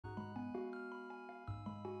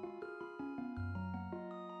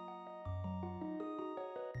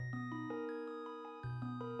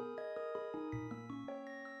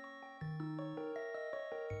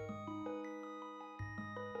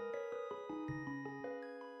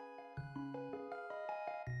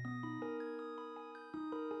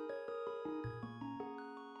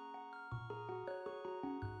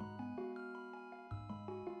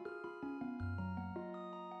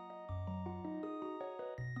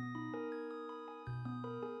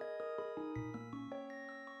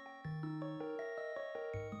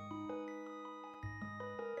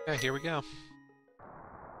Okay, here we go.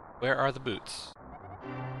 Where are the boots?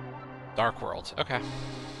 Dark World. Okay.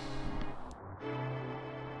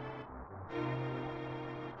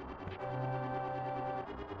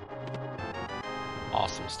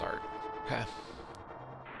 Awesome start. Okay.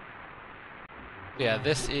 Yeah,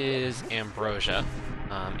 this is Ambrosia.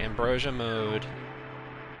 Ambrosia mode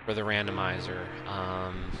for the randomizer.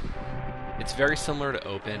 It's very similar to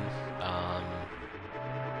Open.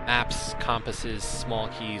 Maps, compasses, small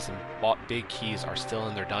keys, and big keys are still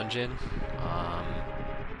in their dungeon.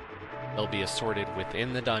 They'll be assorted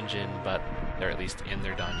within the dungeon, but they're at least in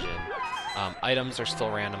their dungeon. Items are still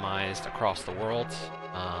randomized across the world,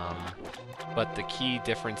 but the key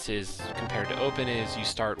differences compared to Open is you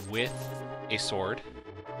start with a sword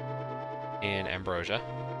in Ambrosia,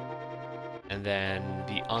 and then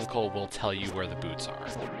the uncle will tell you where the boots are.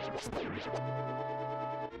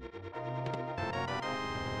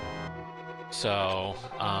 So,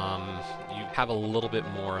 you have a little bit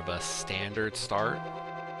more of a standard start.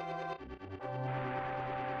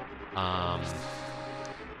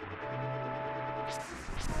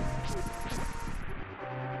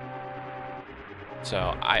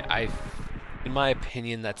 So in my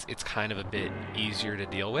opinion, it's kind of a bit easier to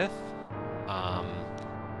deal with.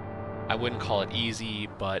 I wouldn't call it easy,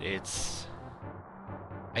 but I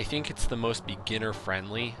think it's the most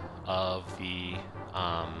beginner-friendly of the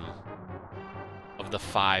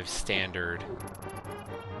 5 standard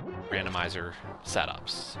randomizer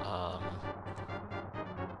setups.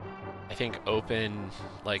 I think Open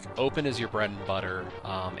is your bread and butter.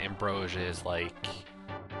 Ambrosia is like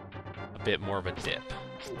a bit more of a dip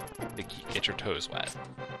to get your toes wet.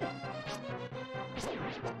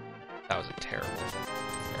 That was a terrible there.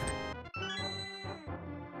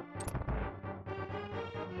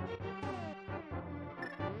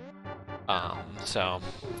 So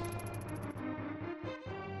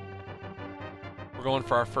we're going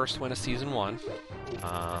for our first win of Season 1.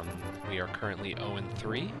 We are currently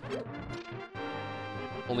 0-3.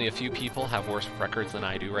 Only a few people have worse records than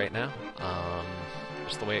I do right now.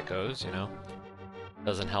 Just the way it goes, you know.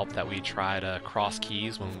 Doesn't help that we try to cross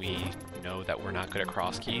keys when we know that we're not good at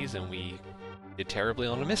cross keys, and we did terribly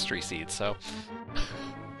on a mystery seed, so...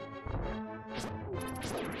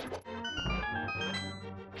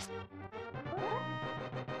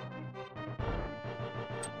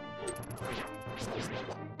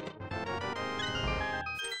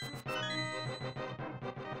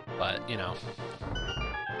 But, you know,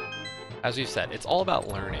 as we've said, it's all about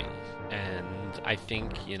learning, and I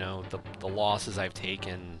think, you know, the losses I've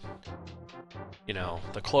taken, you know,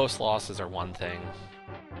 the close losses are one thing.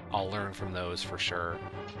 I'll learn from those for sure.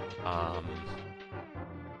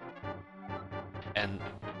 And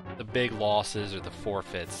the big losses or the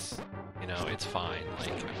forfeits, you know, it's fine.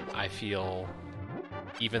 Like, I feel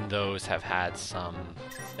even those have had some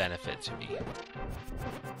benefit to me.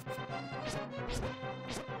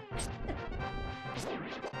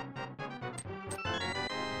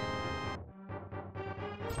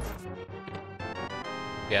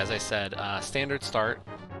 Yeah, as I said, standard start,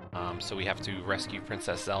 so we have to rescue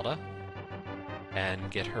Princess Zelda and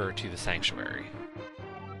get her to the sanctuary.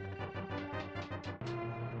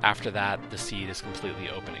 After that, the seed is completely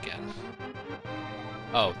open again.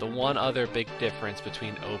 Oh, the one other big difference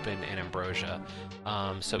between Open and Ambrosia.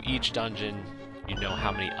 So each dungeon, you know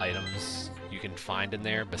how many items you can find in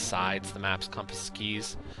there besides the map's compass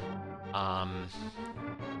keys.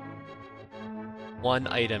 One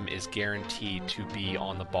item is guaranteed to be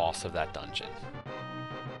on the boss of that dungeon.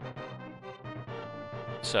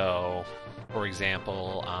 So, for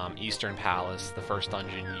example, Eastern Palace, the first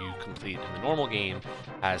dungeon you complete in the normal game,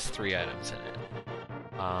 has 3 items in it.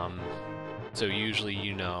 So usually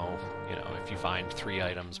you know, if you find 3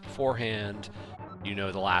 items beforehand, you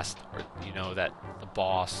know that the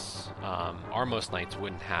boss, Armos Knights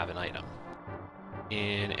wouldn't have an item.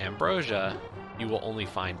 In Ambrosia, you will only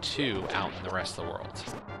find 2 out in the rest of the world,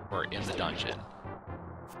 or in the dungeon.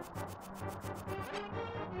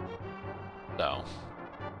 So,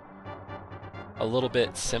 a little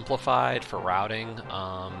bit simplified for routing.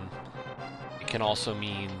 It can also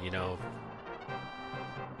mean, you know,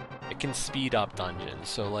 it can speed up dungeons.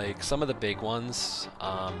 So, like, some of the big ones,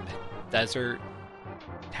 Desert,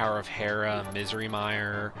 Tower of Hera, Misery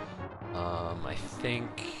Mire, I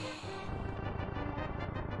think...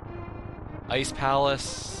 Ice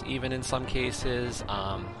Palace, even in some cases,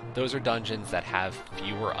 those are dungeons that have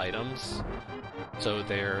fewer items, so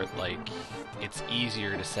they're like, it's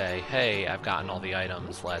easier to say, hey, I've gotten all the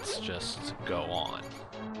items, let's just go on.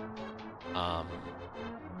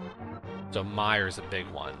 So Meyer's a big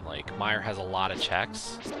one. Like, Meyer has a lot of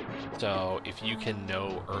checks. So if you can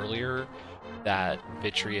know earlier that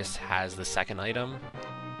Vitreous has the second item,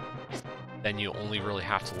 then you only really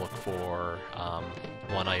have to look for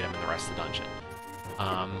one item in the rest of the dungeon.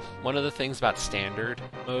 One of the things about standard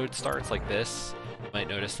mode starts like this, you might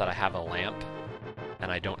notice that I have a lamp,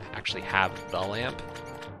 and I don't actually have the lamp.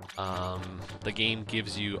 The game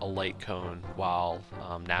gives you a light cone while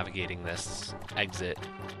navigating this exit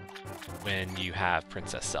when you have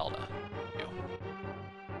Princess Zelda.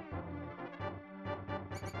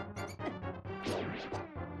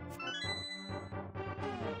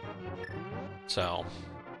 So,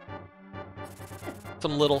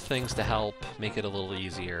 some little things to help make it a little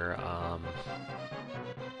easier.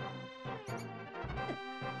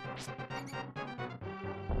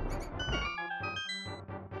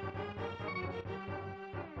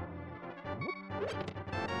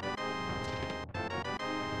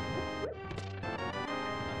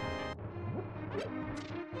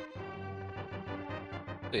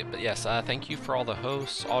 But yes, thank you for all the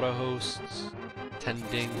hosts, auto hosts,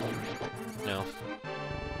 attending. You know,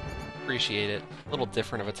 appreciate it. A little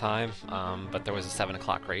different of a time, but there was a 7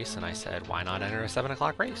 o'clock race, and I said, why not enter a 7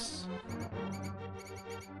 o'clock race?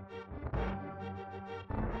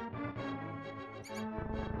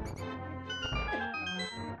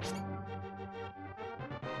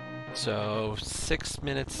 So 6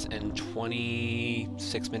 minutes and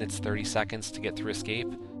 26 minutes 30 seconds to get through escape.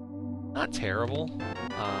 Not terrible.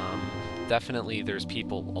 Definitely there's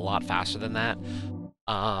people a lot faster than that.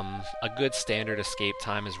 A good standard escape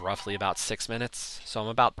time is roughly about 6 minutes, so I'm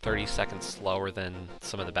about 30 seconds slower than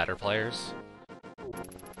some of the better players.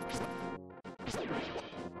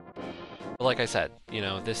 But like I said, you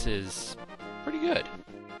know, this is pretty good.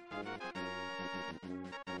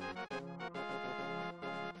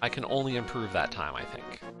 I can only improve that time, I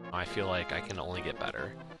think. I feel like I can only get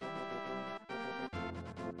better.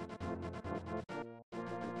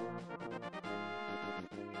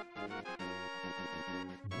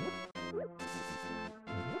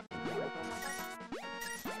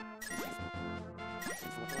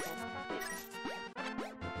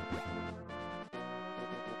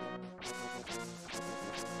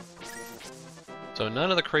 So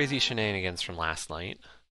none of the crazy shenanigans from last night.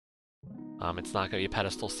 It's not going to be a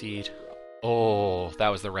pedestal seed. Oh, that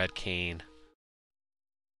was the red cane.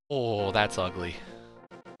 Oh, that's ugly.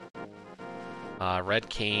 Red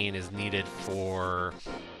cane is needed for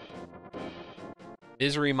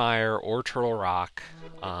Misery Mire or Turtle Rock,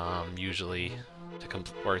 usually,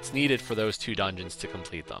 or it's needed for those two dungeons to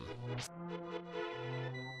complete them.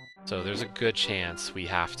 So there's a good chance we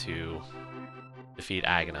have to defeat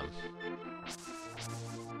Aghanim.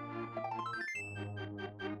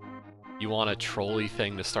 You want a trolley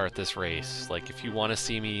thing to start this race. Like, if you want to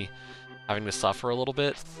see me having to suffer a little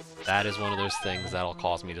bit, that is one of those things that'll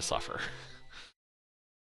cause me to suffer.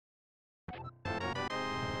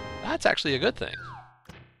 That's actually a good thing.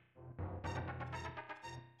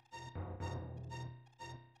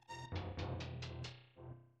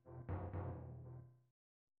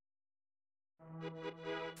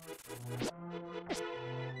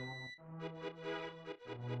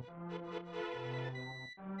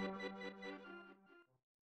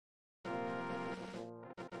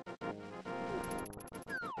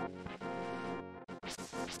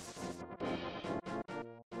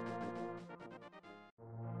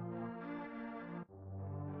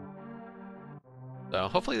 So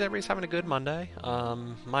hopefully everybody's having a good Monday.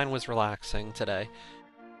 Mine was relaxing today.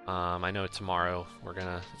 I know tomorrow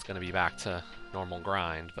it's gonna be back to normal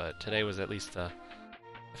grind, but today was at least a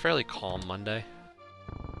fairly calm Monday.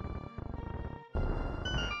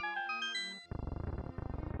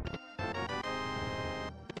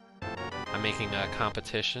 I'm making a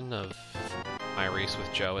competition of my race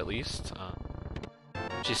with Joe at least.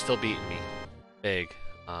 She's still beating me, big,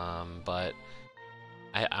 but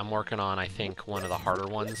I'm working on, I think, one of the harder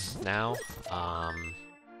ones now.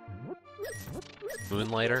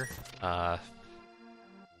 Moonlighter.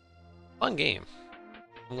 Fun game.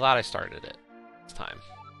 I'm glad I started it this time.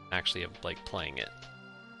 Actually, I'm like playing it.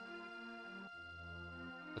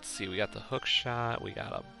 Let's see, we got the hook shot, we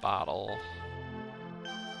got a bottle.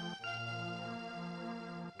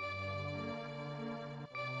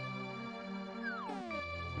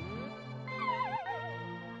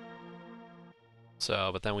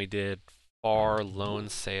 So, but then we did Far Loan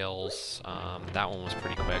Sales. That one was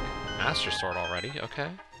pretty quick. Master Sword already,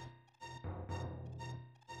 okay.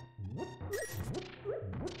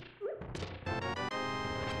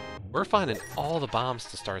 We're finding all the bombs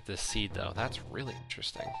to start this seed, though. That's really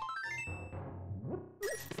interesting.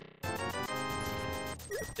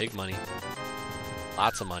 Big money.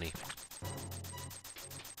 Lots of money.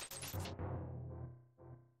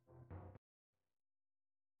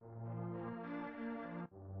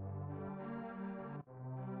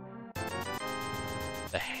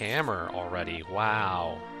 The hammer already.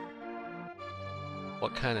 Wow.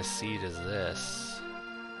 What kind of seed is this?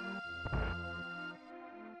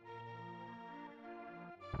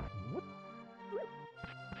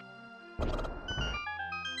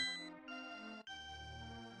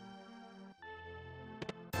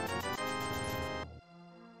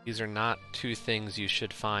 These are not two things you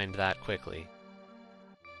should find that quickly.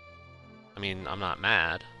 I mean, I'm not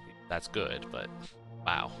mad. That's good, but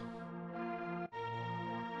wow.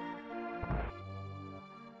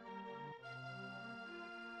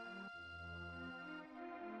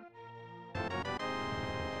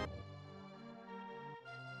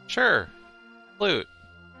 Sure. Flute.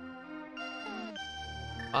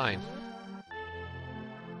 Fine.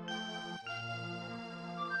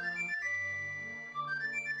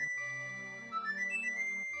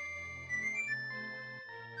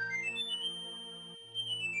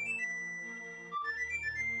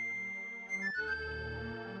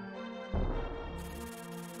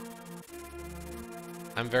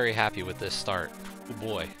 I'm very happy with this start. Oh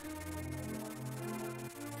boy.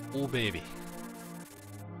 Oh baby.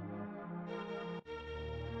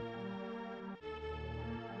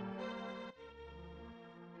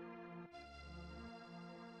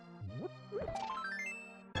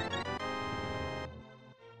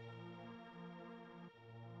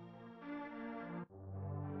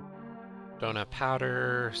 Don't have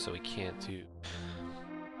powder, so we can't do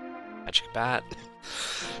magic bat.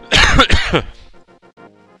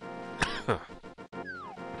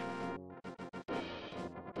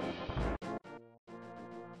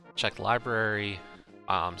 Check library.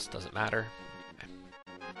 Bombs doesn't matter. Okay.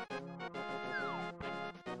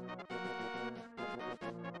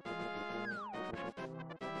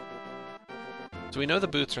 So we know the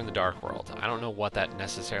boots are in the Dark World. I don't know what that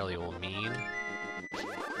necessarily will mean.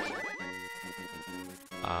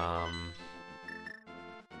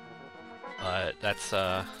 But that's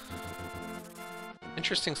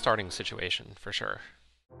interesting starting situation for sure.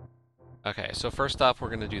 Okay, so first up we're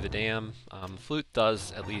going to do the dam. Flute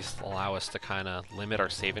does at least allow us to kind of limit our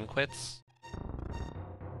save and quits.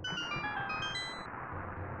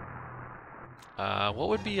 What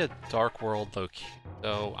would be a Dark World location?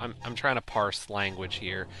 So I'm trying to parse language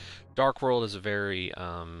here. Dark World is a very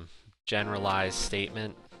generalized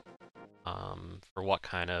statement for what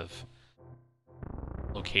kind of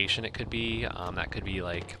location it could be. That could be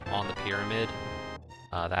like on the pyramid.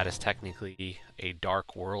 That is technically a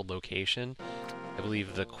Dark World location. I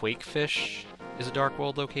believe the Quakefish is a Dark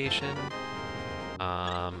World location.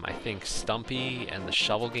 I think Stumpy and the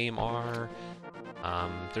Shovel Game are.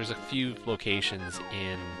 There's a few locations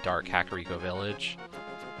in Dark Kakariko Village.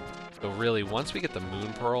 So really, once we get the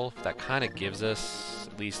Moon Pearl, that kind of gives us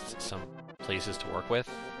at least some places to work with.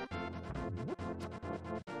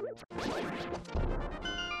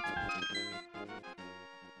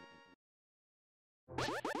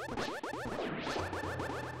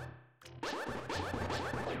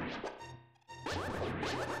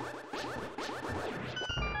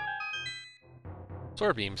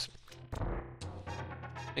 Sword beams.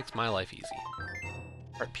 Makes my life easy.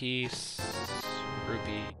 Heart piece,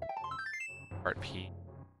 rupee, heart piece,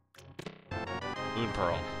 Moon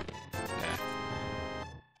Pearl. Okay.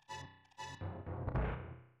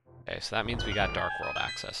 Okay, so that means we got Dark World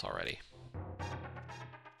access already.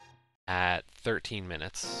 At 13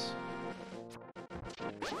 minutes.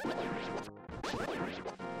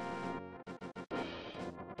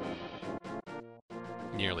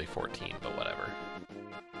 Nearly 14, but whatever.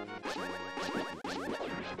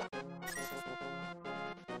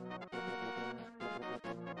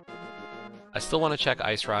 I still want to check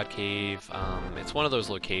Ice Rod Cave. It's one of those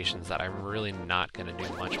locations that I'm really not going to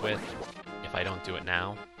do much with if I don't do it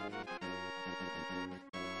now.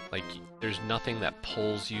 Like, there's nothing that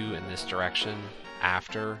pulls you in this direction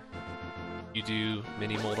after you do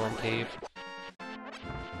Mini Moldorm Cave.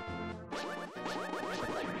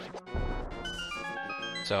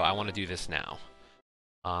 So I want to do this now.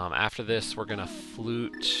 After this, we're going to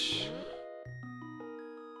flute.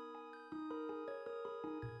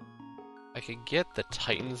 If I could get the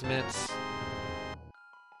Titan's Mitts,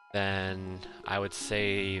 then I would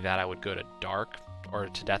say that I would go to Dark or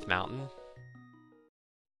to Death Mountain.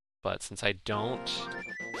 But since I don't,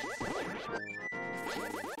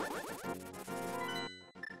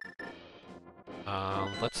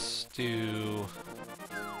 let's do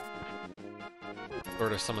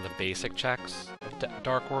sort of some of the basic checks of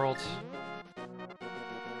Dark World.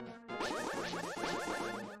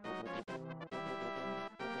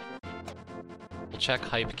 check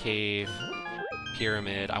Hype Cave,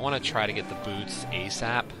 Pyramid. I want to try to get the boots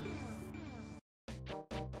ASAP.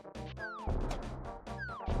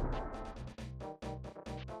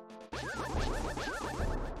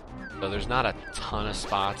 So there's not a ton of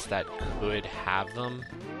spots that could have them.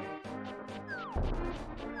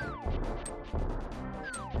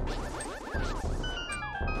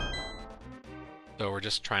 So we're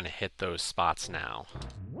just trying to hit those spots now.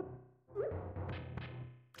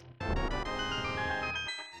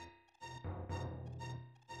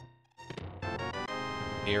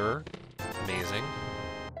 Mirror. Amazing.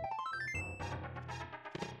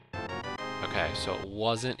 Okay, so it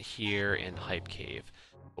wasn't here in Hype Cave.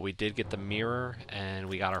 But we did get the mirror, and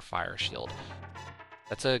we got our fire shield.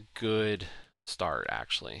 That's a good start,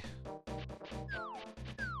 actually.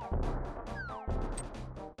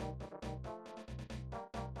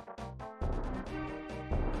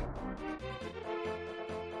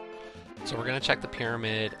 So we're gonna check the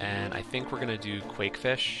pyramid, and I think we're gonna do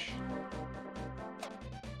Quakefish.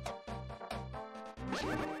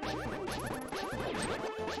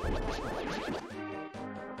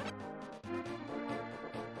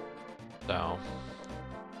 So,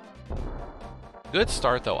 good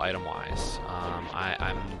start though, item-wise.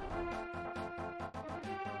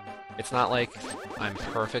 It's not like I'm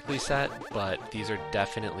perfectly set, but these are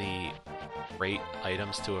definitely great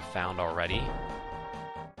items to have found already.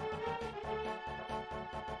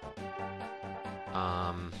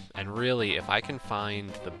 And really, if I can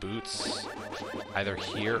find the boots either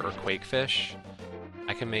here or Quakefish,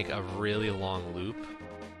 I can make a really long loop.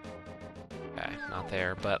 Okay, not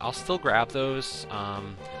there, but I'll still grab those.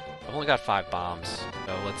 I've only got 5 bombs,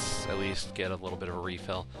 so let's at least get a little bit of a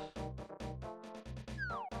refill.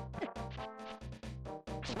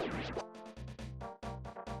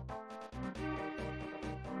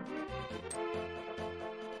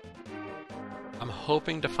 I'm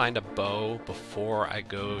hoping to find a bow before I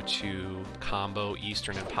go to combo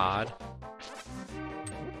Eastern and Pod.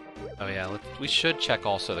 Oh yeah, we should check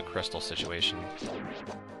also the crystal situation.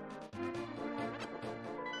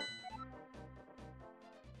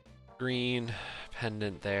 Green,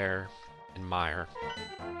 pendant there, and mire.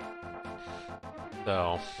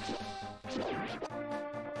 So...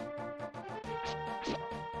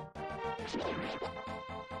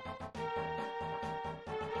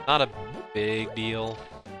 not a big deal,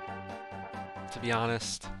 to be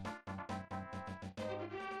honest.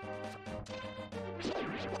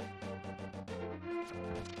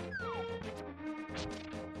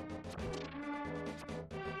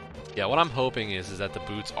 Yeah, what I'm hoping is that the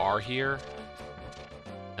boots are here,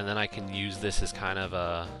 and then I can use this as kind of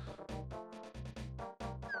a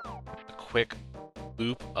quick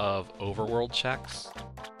loop of overworld checks.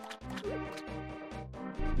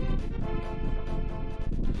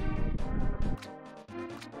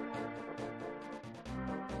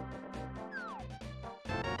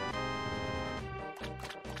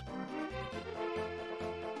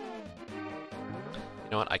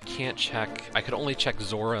 You know what, I can't check, I could only check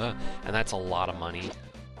Zora, and that's a lot of money,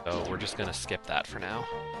 so we're just gonna skip that for now.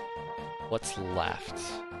 What's left?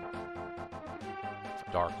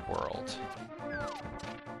 Dark World.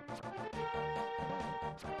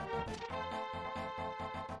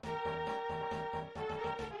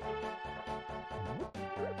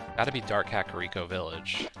 Gotta be Dark Kakariko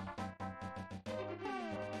Village.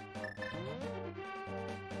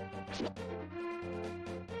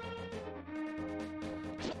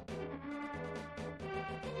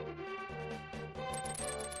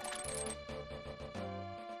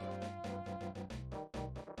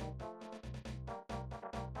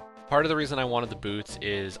 Part of the reason I wanted the boots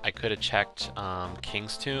is I could have checked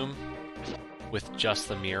King's Tomb with just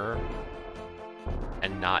the mirror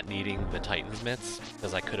and not needing the Titan's Mitts,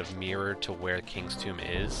 because I could have mirrored to where King's Tomb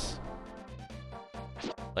is.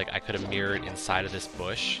 Like, I could have mirrored inside of this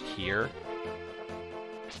bush here.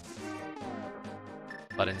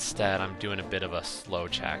 But instead, I'm doing a bit of a slow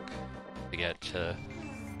check to get to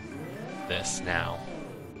this now.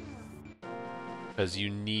 Because you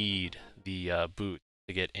need the boot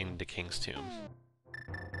to get into King's Tomb.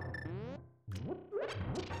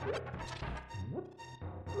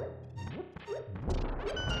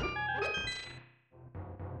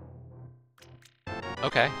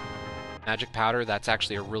 Okay. Magic powder, that's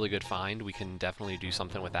actually a really good find. We can definitely do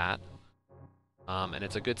something with that. And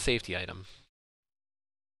it's a good safety item.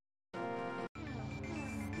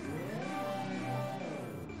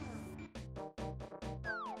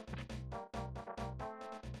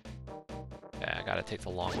 Okay, I gotta take the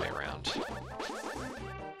long way around.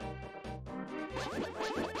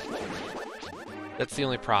 That's the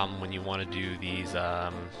only problem when you want to do these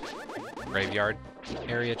graveyard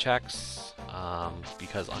area checks,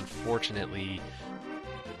 because unfortunately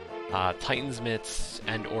Titan's mitts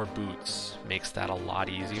and or boots makes that a lot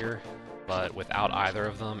easier, but without either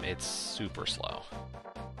of them it's super slow.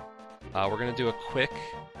 We're gonna do a quick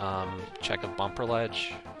check of bumper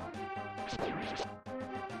ledge.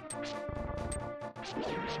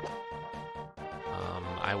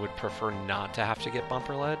 I would prefer not to have to get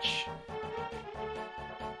bumper ledge,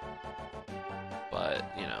 but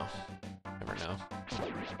you know, never know.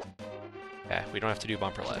 Okay, we don't have to do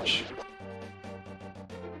bumper ledge.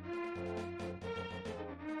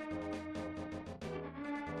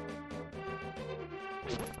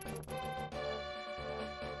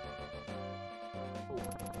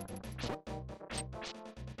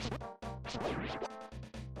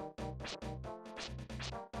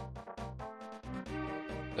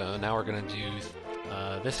 So now we're gonna do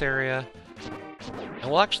this area, and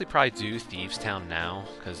we'll actually probably do Thieves Town now,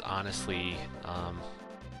 because honestly,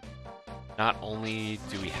 not only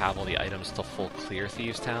do we have all the items to full clear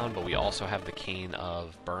Thieves Town, but we also have the Cane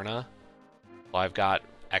of Burna. So I've got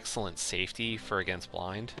excellent safety for against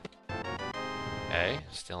blind. Okay,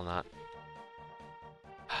 still not.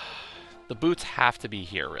 The boots have to be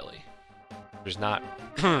here, really. There's not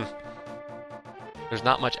there's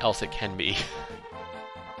not much else it can be.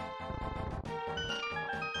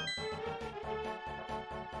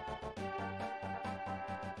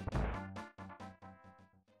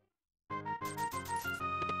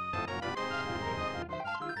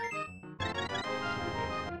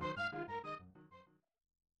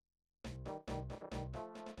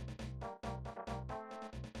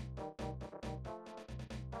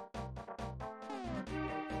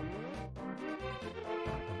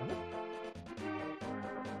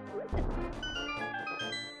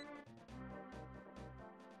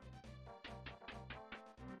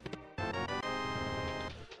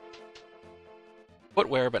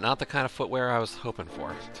 Footwear, but not the kind of footwear I was hoping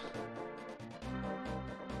for.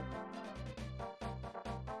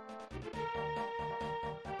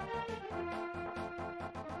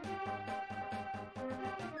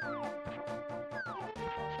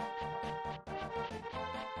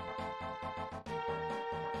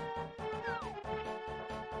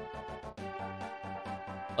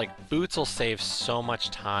 Like, boots will save so much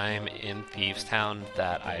time in Thieves Town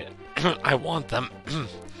that I want them.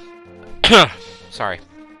 Sorry.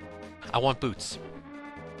 I want boots.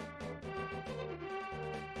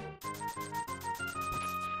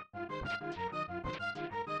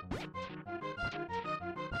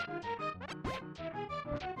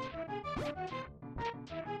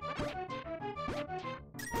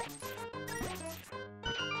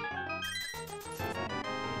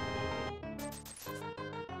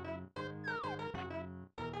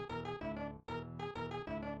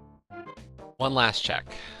 One last check.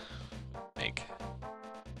 Make.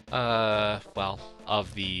 Well,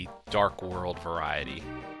 of the Dark World variety.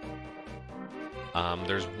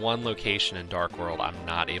 There's one location in Dark World I'm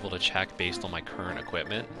not able to check based on my current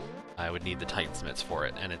equipment. I would need the Titans for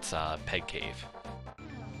it, and it's Peg Cave.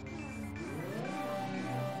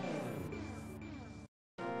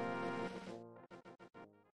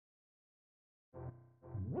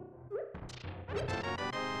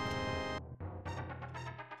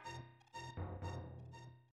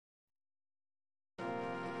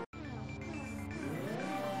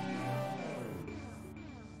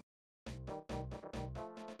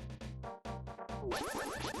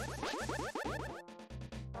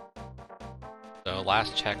 So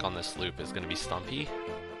last check on this loop is going to be Stumpy.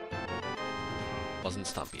 Wasn't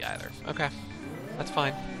Stumpy either. Okay, that's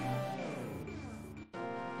fine.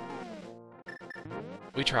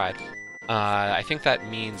 We tried. I think that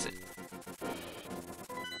means...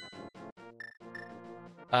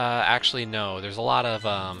 actually no, there's a lot of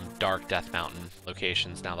Dark Death Mountain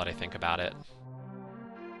locations now that I think about it.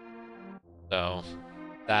 So,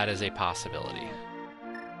 that is a possibility.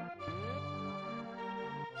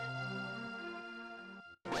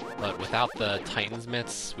 But without the Titan's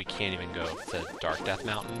mitts, we can't even go to Dark Death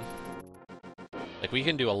Mountain. Like, we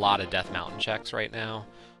can do a lot of Death Mountain checks right now.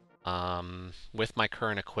 With my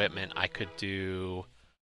current equipment, I could do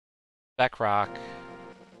Spec Rock,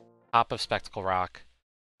 top of Spectacle Rock.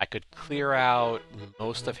 I could clear out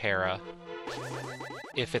most of Hera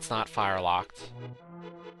if it's not fire locked.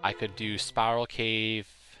 I could do Spiral Cave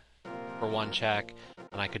for one check,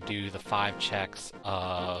 and I could do the 5 checks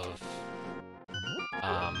of...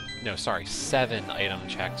 no, sorry, 7 item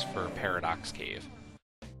checks for Paradox Cave.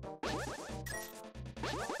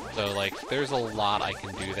 So, like, there's a lot I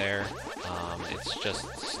can do there. It's just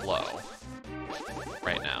slow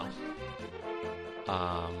right now.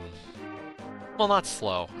 Well, not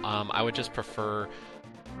slow. I would just prefer,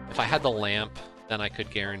 if I had the lamp, then I could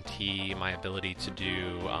guarantee my ability to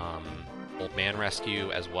do Old Man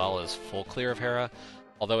Rescue as well as full clear of Hera.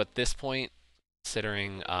 Although at this point,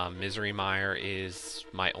 considering Misery Mire is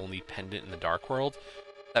my only pendant in the Dark World,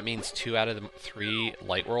 that means 2 out of the 3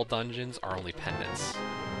 Light World dungeons are only pendants.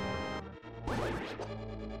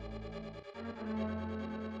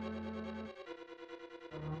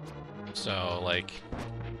 So, like,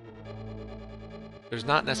 there's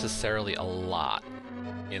not necessarily a lot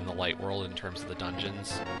in the Light World in terms of the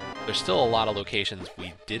dungeons. There's still a lot of locations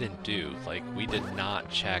we didn't do. Like, we did not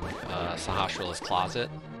check Sahasrara's closet.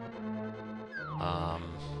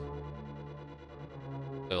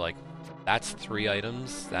 So, like, that's 3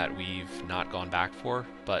 items that we've not gone back for.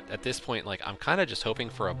 But at this point, like, I'm kind of just hoping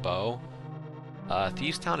for a bow.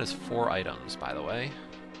 Thieves Town is 4 items, by the way.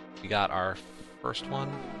 We got our first one.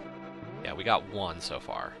 Yeah, we got 1 so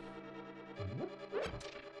far.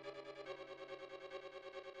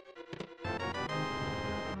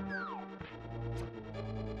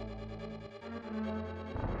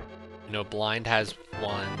 You know, Blind has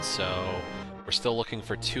 1, so we're still looking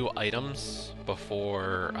for 2 items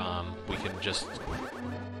before we can just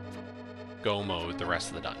go mode the rest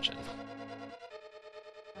of the dungeon.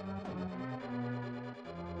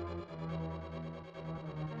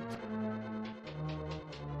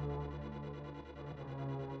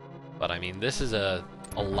 But I mean, this is a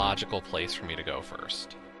logical place for me to go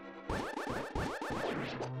first.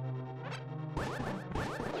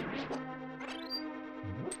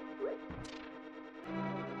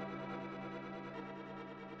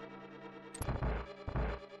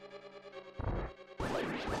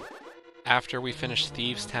 After we finish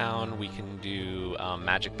Thieves Town, we can do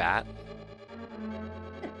Magic Bat.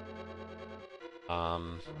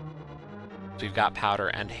 If we've got Powder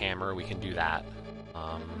and Hammer, we can do that.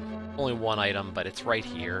 Only 1 item, but it's right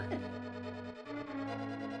here.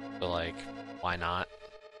 So, like, why not?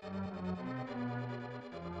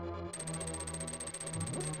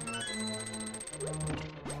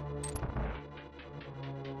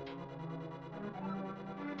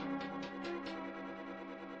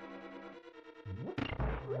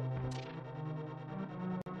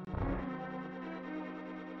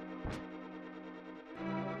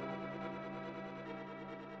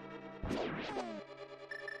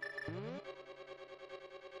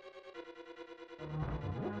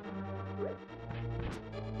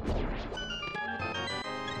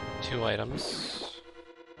 Two items.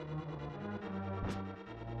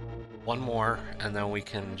 1 more, and then we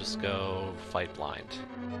can just go fight Blind.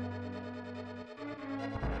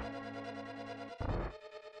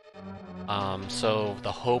 So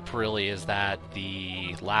the hope really is that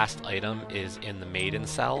the last item is in the Maiden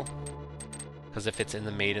Cell. Because if it's in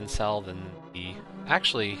the Maiden Cell, then the...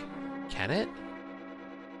 Actually, can it?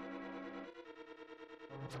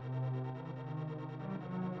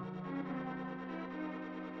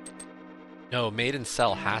 No, Maiden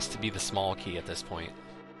Cell has to be the small key at this point.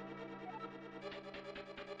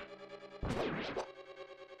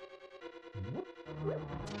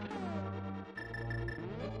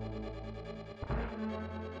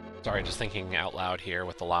 Sorry, just thinking out loud here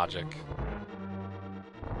with the logic.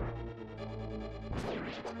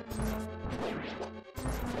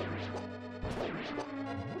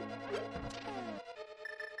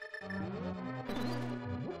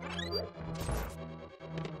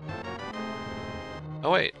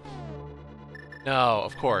 Oh wait. No,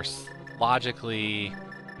 of course. Logically,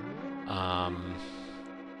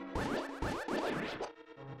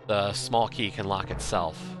 the small key can lock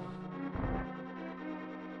itself.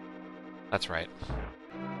 That's right.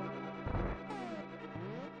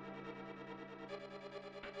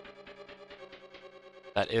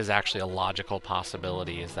 That is actually a logical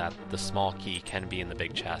possibility, is that the small key can be in the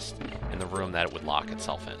big chest, in the room that it would lock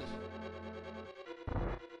itself in.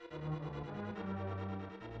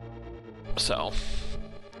 So...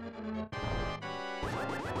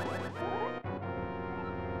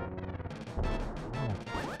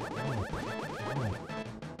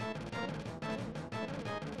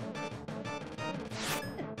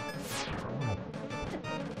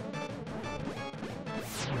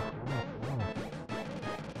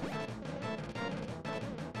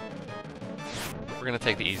 we're gonna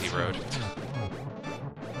take the easy road.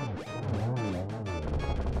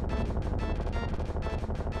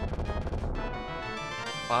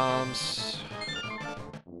 Bombs.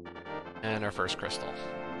 And our first crystal.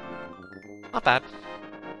 Not bad.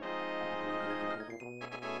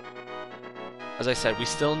 As I said, we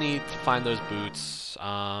still need to find those boots.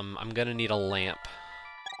 I'm gonna need a lamp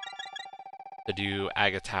to do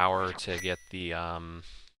Aga Tower to get the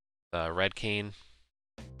the red cane.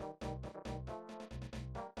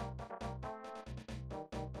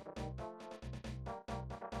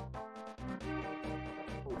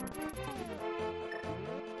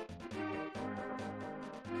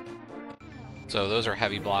 So those are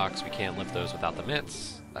heavy blocks. We can't lift those without the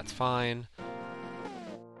mitts. That's fine.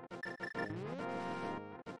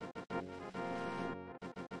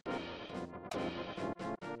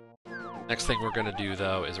 Next thing we're going to do,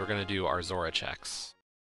 though, is we're going to do our Zora checks.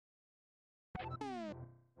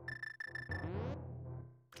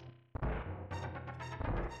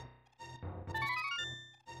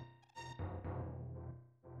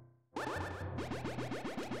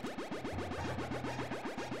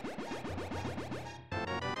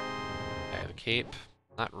 Okay, the cape,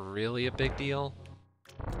 not really a big deal.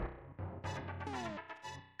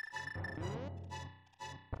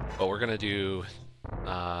 But we're going to do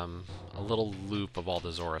a little loop of all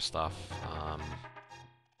the Zora stuff.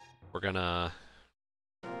 We're going to...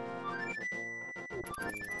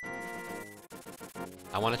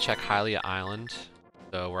 I want to check Hylia Island,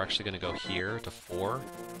 so we're actually going to go here to 4.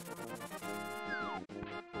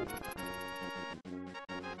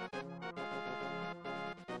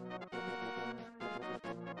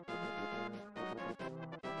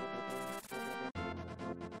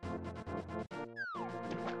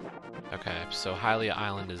 Okay, so Hylia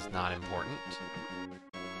Island is not important.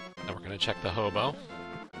 Then we're going to check the hobo.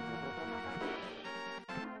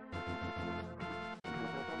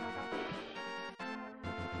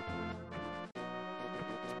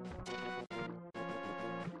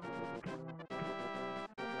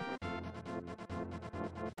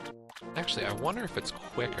 Actually, I wonder if it's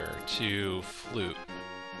quicker to flute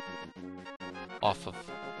off of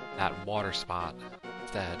that water spot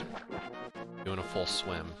instead, doing a full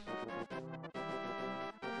swim.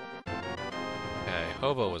 Okay,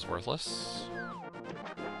 hobo was worthless.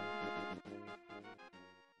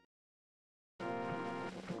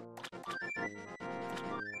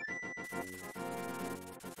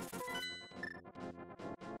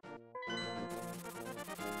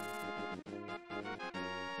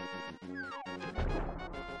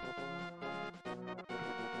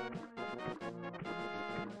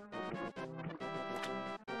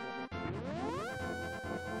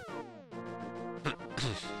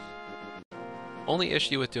 Only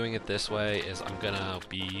issue with doing it this way is I'm gonna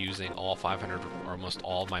be using all 500 or almost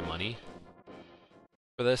all of my money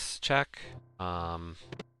for this check,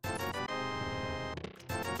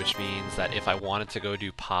 which means that if I wanted to go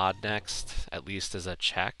do pod next, at least as a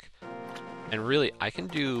check, and really I can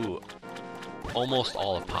do almost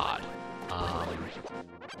all of pod.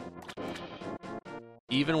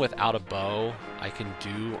 Even without a bow, I can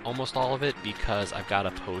do almost all of it because I've got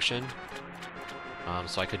a potion.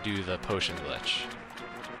 So I could do the potion glitch.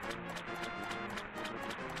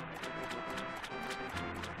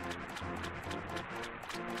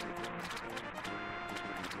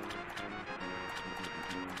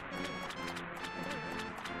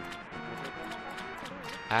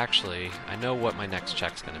 Actually, I know what my next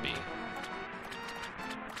check's gonna be.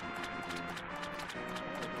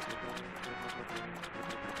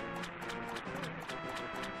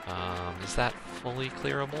 Is that fully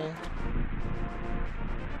clearable?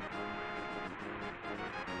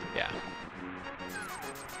 Yeah.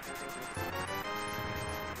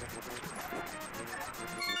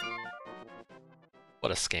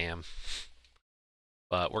 What a scam.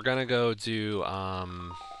 But we're gonna go do,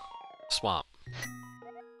 swamp.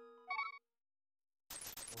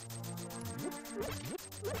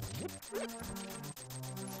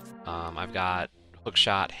 I've got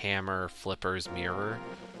hookshot, hammer, flippers, mirror.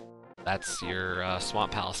 That's your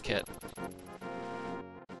Swamp Palace kit.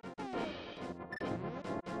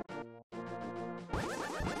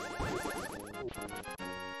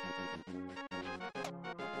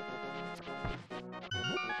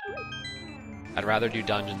 I'd rather do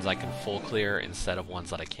dungeons I can full clear instead of ones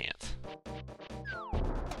that I can't.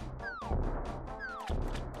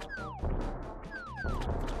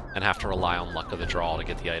 And have to rely on luck of the draw to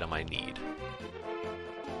get the item I need.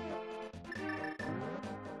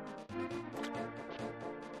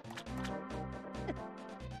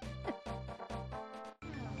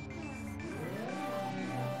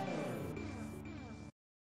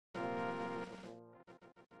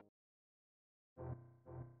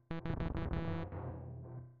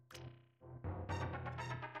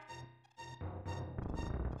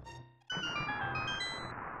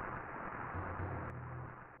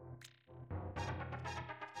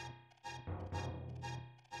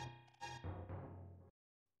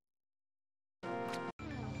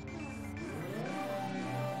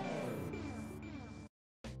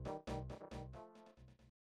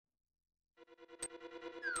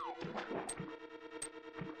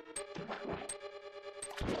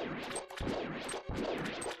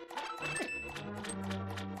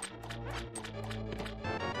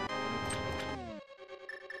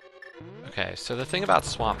 Okay, so the thing about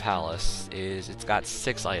Swamp Palace is it's got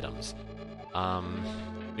 6 items.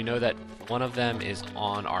 We know that one of them is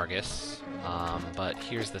on Argus, but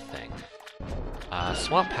here's the thing.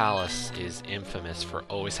 Swamp Palace is infamous for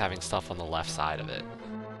always having stuff on the left side of it.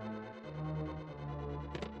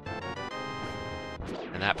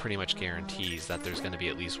 And that pretty much guarantees that there's going to be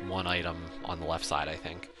at least one item on the left side, I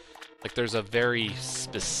think. Like, there's a very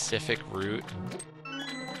specific route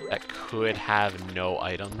that could have no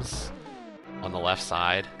items on the left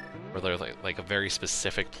side, where there's like a very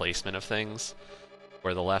specific placement of things,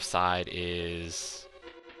 where the left side is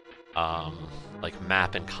like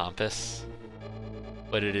map and compass,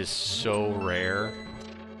 but it is so rare,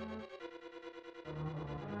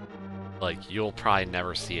 like you'll probably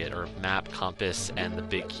never see it. Or map, compass, and the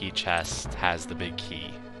big key chest has the big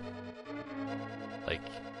key. Like,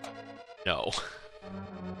 no.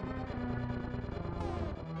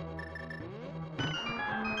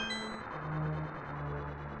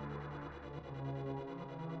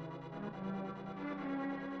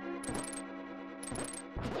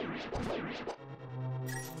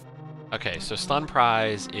 Okay, so stun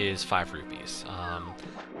prize is 5 rupees.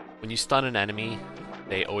 When you stun an enemy,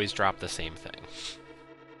 they always drop the same thing.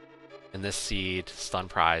 In this seed, stun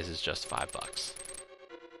prize is just $5.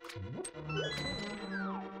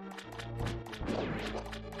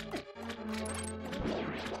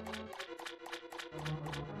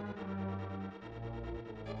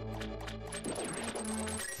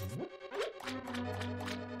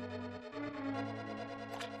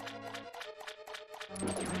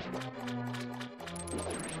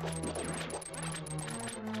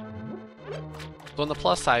 So on the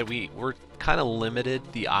plus side, we're kind of limited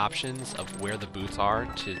the options of where the boots are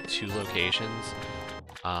to 2 locations,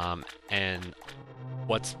 and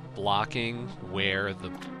what's blocking where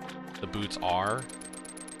the boots are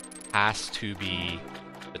has to be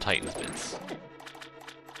the Titan's Mitts.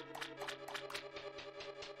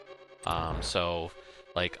 So,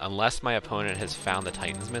 like, unless my opponent has found the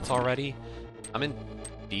Titan's Mitts already, I'm in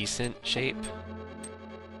decent shape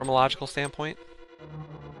from a logical standpoint.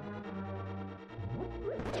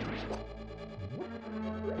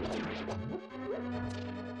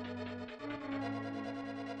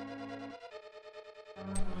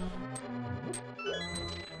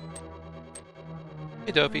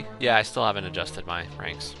 Hey, Dopey. Yeah, I still haven't adjusted my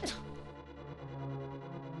ranks.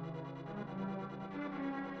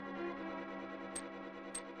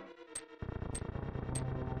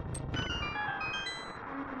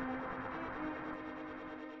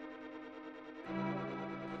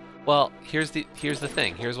 Well, here's the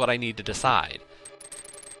thing. Here's what I need to decide.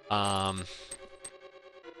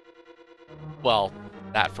 Well,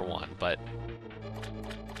 that for one, but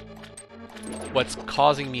what's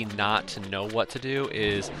causing me not to know what to do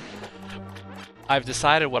is I've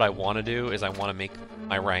decided what I want to do is I want to make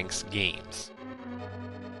my ranks games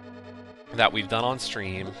that we've done on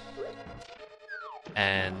stream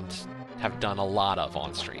and have done a lot of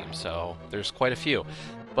on stream, so there's quite a few.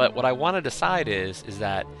 But what I want to decide is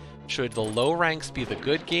that should the low ranks be the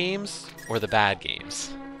good games or the bad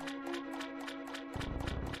games?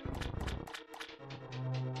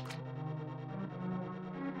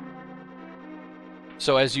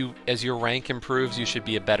 So as your rank improves, you should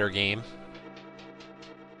be a better game.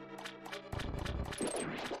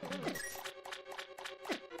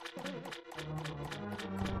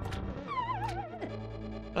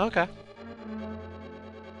 Okay.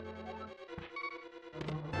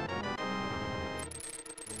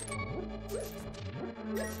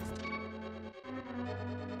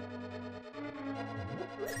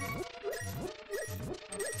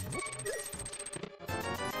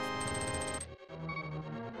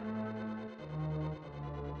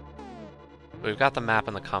 We've got the map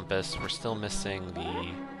and the compass. We're still missing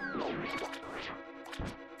the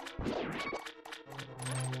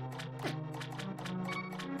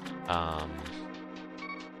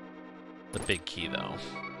big key, though.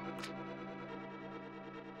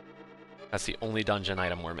 That's the only dungeon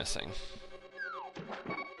item we're missing.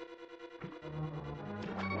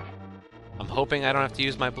 I'm hoping I don't have to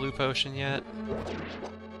use my blue potion yet,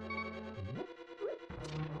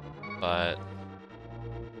 but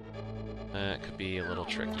it could be a little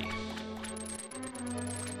tricky.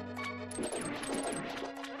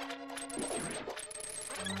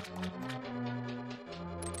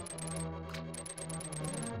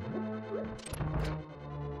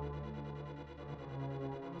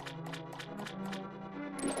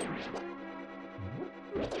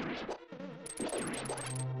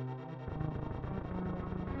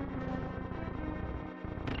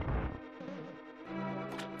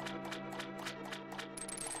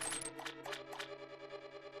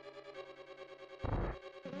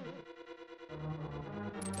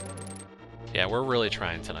 Yeah, we're really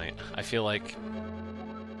trying tonight. I feel like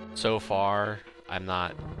so far I'm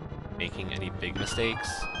not making any big mistakes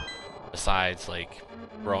besides like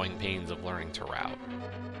growing pains of learning to route.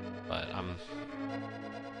 But I'm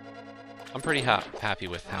pretty happy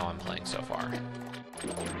with how I'm playing so far.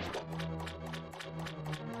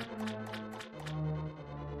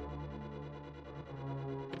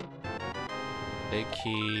 Big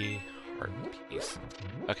key, hard piece.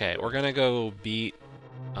 Okay, we're gonna go beat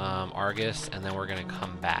Argus, and then we're gonna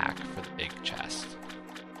come back for the big chest.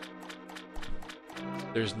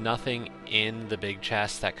 There's nothing in the big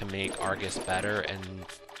chest that can make Argus better, and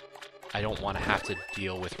I don't want to have to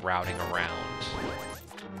deal with routing around.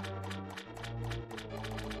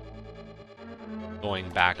 Going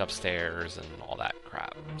back upstairs and all that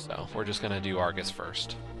crap. So we're just gonna do Argus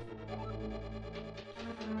first.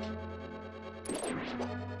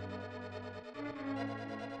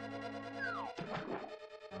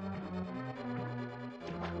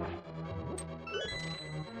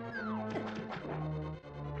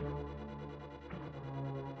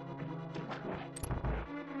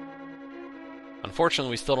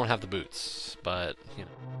 Unfortunately, we still don't have the boots, but, you know,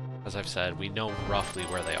 as I've said, we know roughly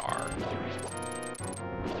where they are.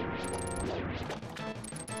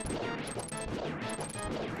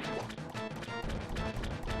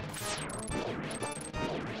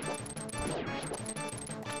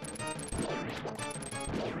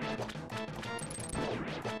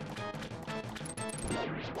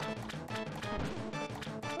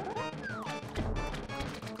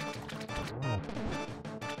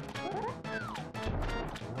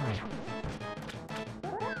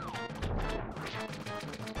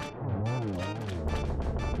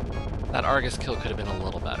 That Argus kill could have been a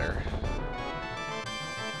little better.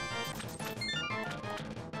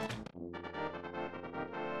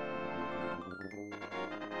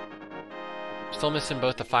 Still missing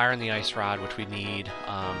both the fire and the ice rod, which we need,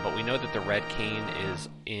 but we know that the red cane is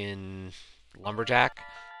in Lumberjack,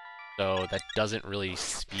 so that doesn't really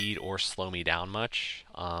speed or slow me down much.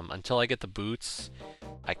 Until I get the boots,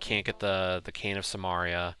 I can't get the cane of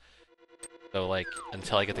Samaria. So, like,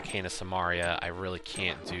 until I get the cane of Samaria, I really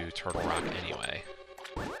can't do Turtle Rock anyway.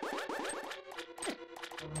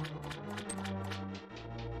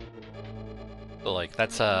 So, like,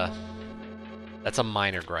 that's a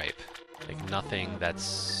minor gripe. Like, nothing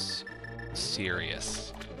that's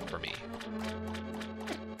serious for me.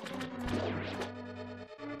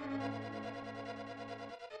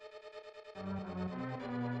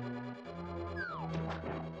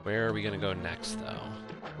 Where are we gonna go next, though?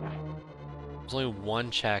 There's only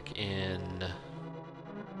one check in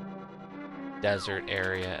desert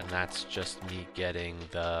area, and that's just me getting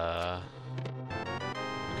the...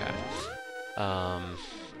 Okay.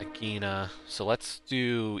 Agina. So let's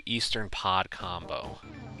do Eastern Pod combo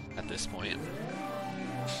at this point.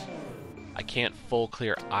 I can't full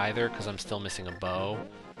clear either because I'm still missing a bow,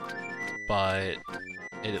 but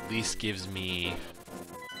it at least gives me...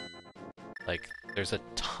 Like, there's a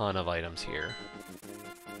ton of items here.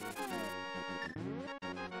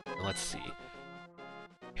 Let's see.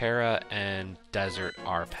 Hera and Desert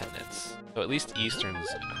are pendants. So at least Eastern's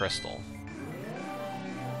a crystal.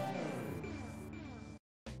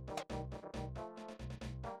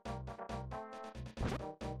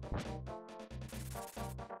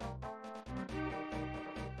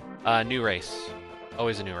 New race.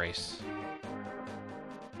 Always a new race.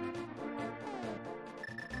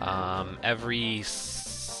 Every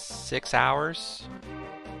 6 hours,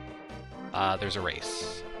 there's a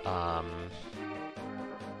race.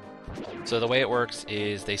 So the way it works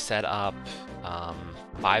is they set up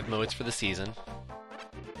 5 modes for the season.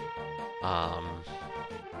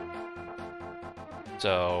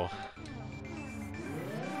 So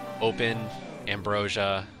open,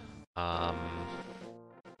 Ambrosia,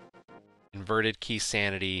 inverted key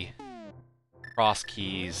sanity, cross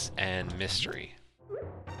keys, and mystery.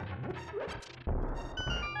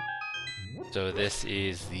 So this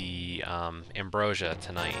is the Ambrosia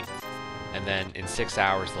tonight. And then in 6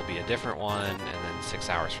 hours there'll be a different one, and then 6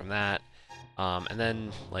 hours from that. And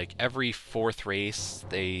then like every 4th race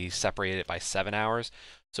they separate it by 7 hours.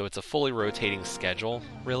 So it's a fully rotating schedule,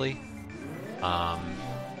 really.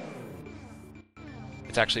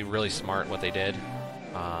 It's actually really smart what they did.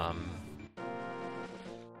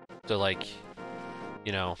 So like,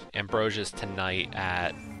 you know, Ambrosia's tonight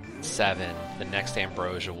at 7. The next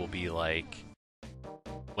Ambrosia will be like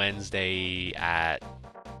Wednesday at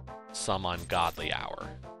some ungodly hour,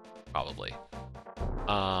 probably.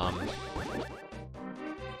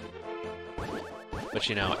 But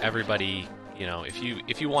you know, everybody, you know, if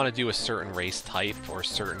you want to do a certain race type or a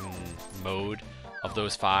certain mode, of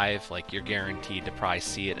those 5, like, you're guaranteed to probably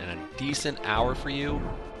see it in a decent hour for you,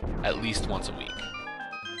 at least once a week.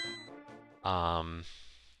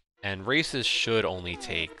 And races should only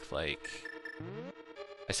take, like,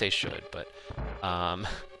 I say should, but,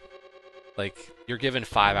 like, you're given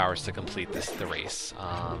 5 hours to complete the race.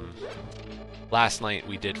 Last night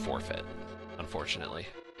we did forfeit, unfortunately.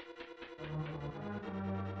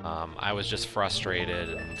 I was just frustrated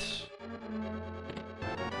and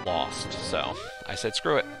lost, so I said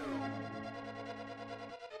screw it.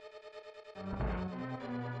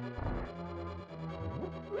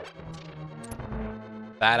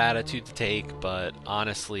 Bad attitude to take, but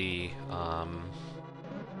honestly,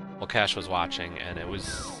 well, Cash was watching, and it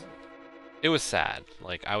was sad.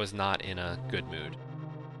 Like, I was not in a good mood.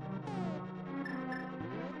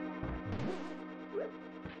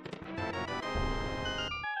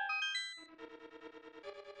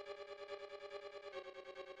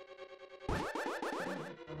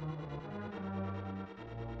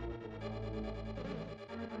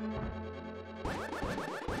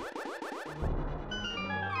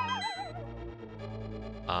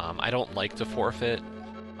 I don't like to forfeit,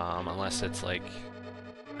 unless it's, like,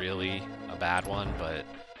 really a bad one, but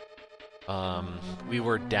we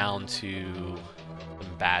were down to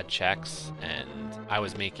some bad checks, and I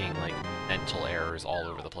was making, like, mental errors all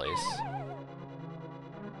over the place.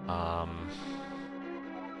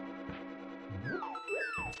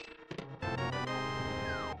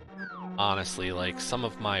 Honestly, like, some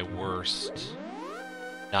of my worst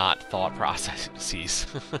not thought processes.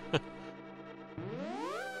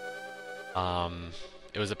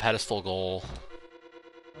 It was a pedestal goal.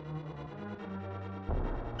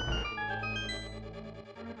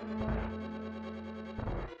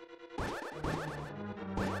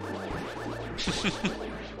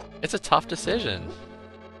 It's a tough decision.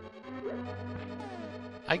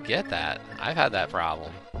 I get that. I've had that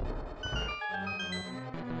problem.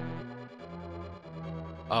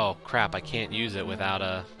 Oh, crap, I can't use it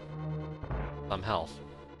without some health.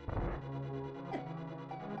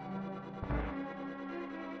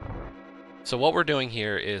 So what we're doing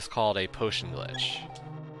here is called a potion glitch.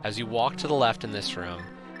 As you walk to the left in this room,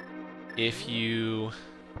 if you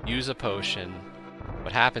use a potion,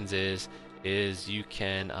 what happens is you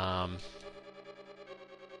can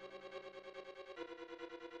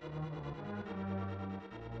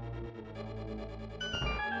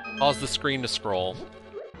cause the screen to scroll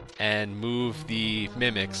and move the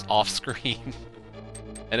mimics off screen.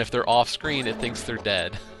 And if they're off screen, it thinks they're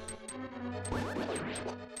dead.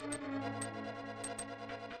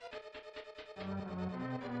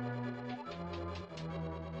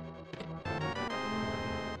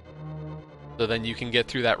 So then you can get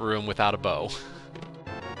through that room without a bow.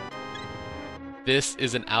 This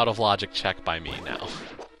is an out-of-logic check by me now.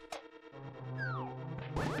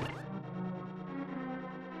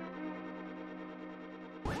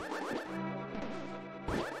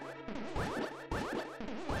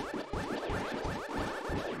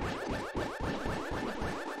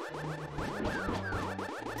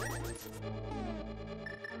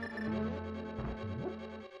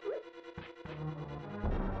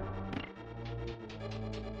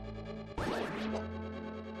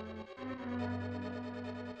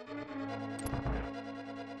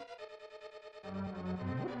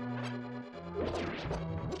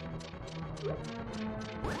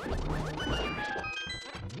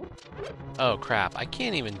 Oh crap, I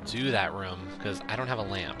can't even do that room because I don't have a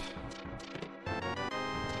lamp.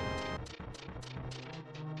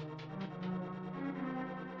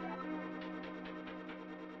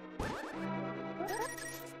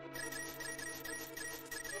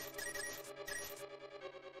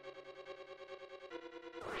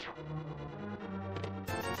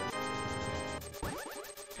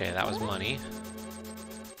 Okay, that was money.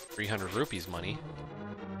 300 rupees money.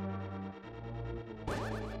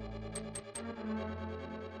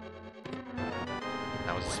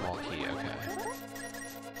 That was a small key, okay.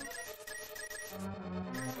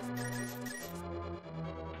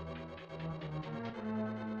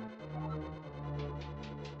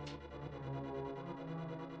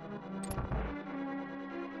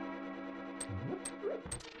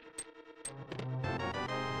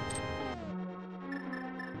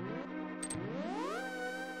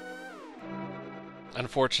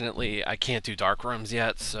 Unfortunately, I can't do dark rooms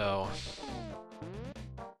yet, so...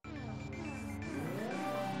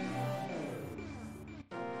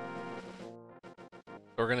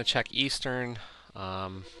 We're gonna check Eastern.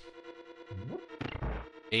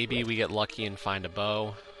 Maybe we get lucky and find a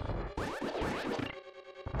bow.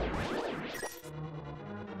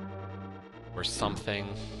 Or something.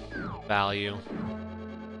 Value.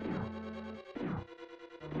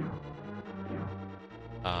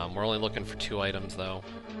 We're only looking for 2 items though.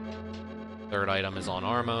 Third item is on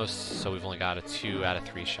Armos, so we've only got a 2 out of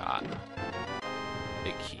 3 shot.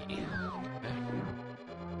 Big key. Okay.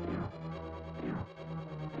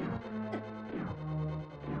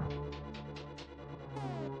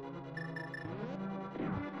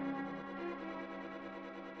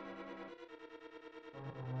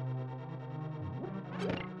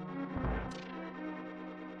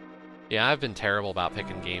 Yeah, I've been terrible about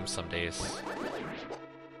picking games some days.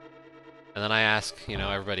 And then I ask, you know,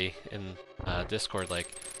 everybody in Discord, like,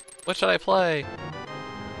 what should I play?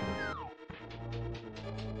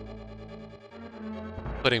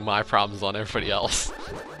 Putting my problems on everybody else.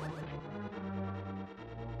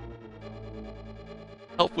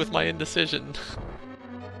 Help with my indecision.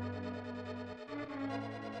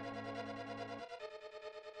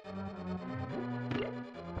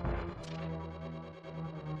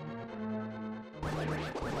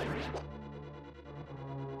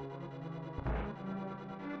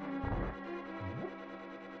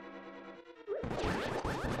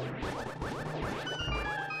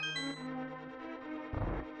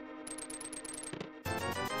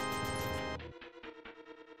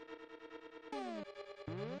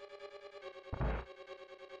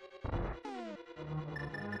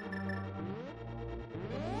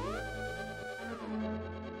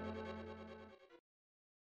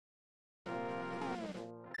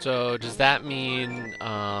 So does that mean,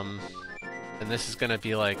 and this is gonna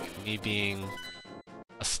be like me being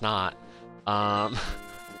a snot,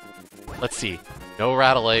 let's see, no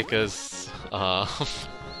Ratalakas,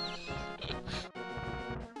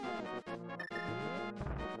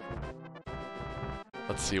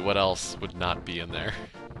 let's see, what else would not be in there?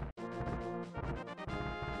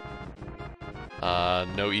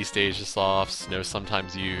 No East Asia softs, no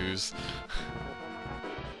sometimes use.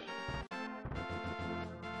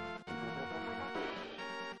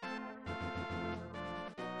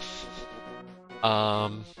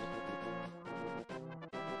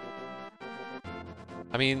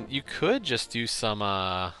 I mean, you could just do some,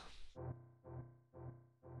 like,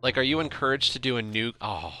 are you encouraged to do a new...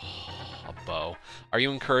 Oh, a bow. Are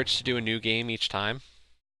you encouraged to do a new game each time?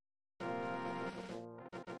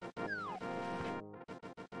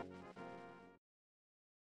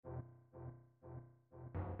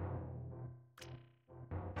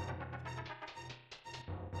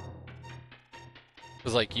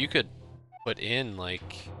 Because, like, you could put in,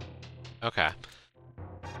 like... Okay.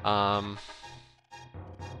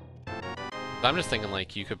 I'm just thinking,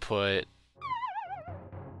 like, you could put...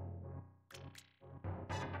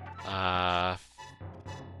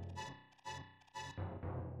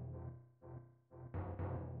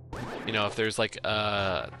 You know, if there's, like,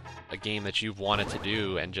 a game that you've wanted to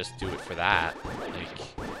do and just do it for that, like...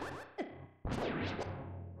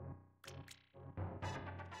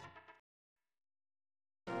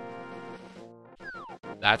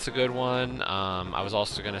 That's a good one. I was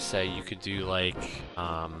also gonna say you could do, like,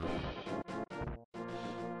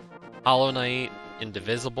 Hollow Knight,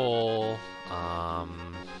 Indivisible,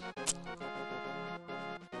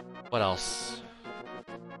 what else?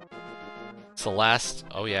 Celeste,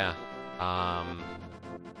 oh yeah.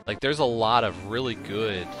 Like, there's a lot of really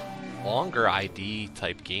good, longer ID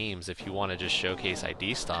type games if you want to just showcase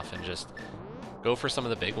ID stuff and just go for some of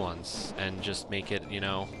the big ones and just make it, you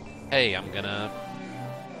know, hey, I'm gonna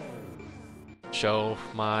show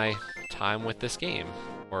my time with this game,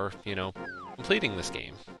 or, you know, completing this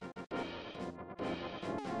game.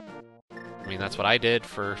 I mean, that's what I did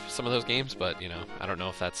for some of those games, but, you know, I don't know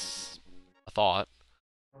if that's a thought.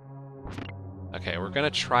 Okay, we're gonna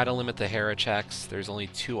try to limit the Hera checks. There's only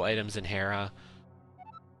 2 items in Hera.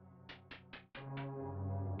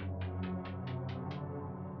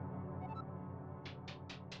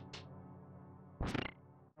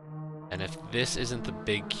 And if this isn't the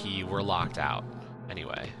big key, we're locked out.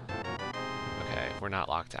 Anyway. Okay, we're not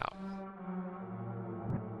locked out.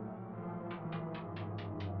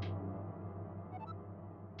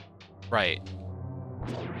 Right.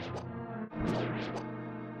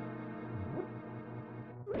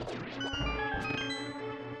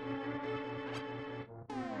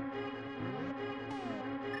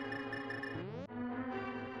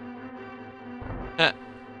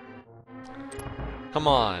 Come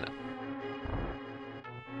on.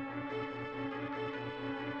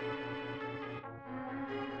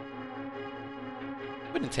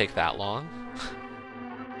 Wouldn't take that long.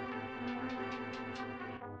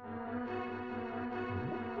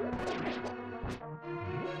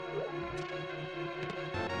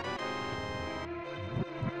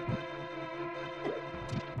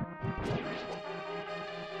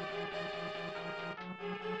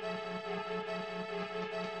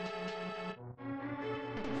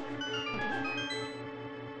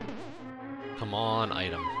 Come on,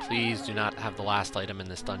 item. Please do not have the last item in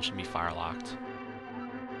this dungeon be fire locked.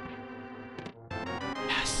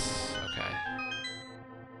 Yes! Okay.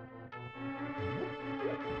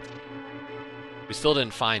 We still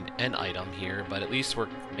didn't find an item here, but at least we're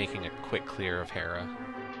making a quick clear of Hera.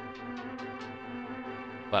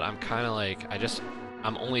 But I'm kind of like,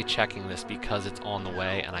 I'm only checking this because it's on the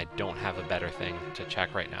way and I don't have a better thing to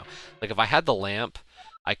check right now. Like if I had the lamp,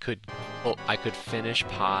 I could finish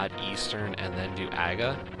Pod, Eastern, and then do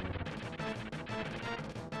Aga.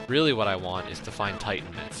 Really what I want is to find Titan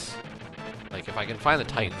Myths. Like if I can find the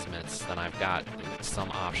Titan's Myths, then I've got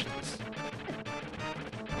some options.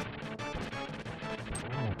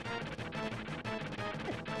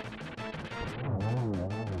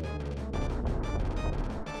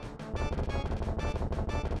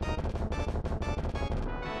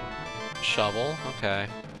 Shovel, okay.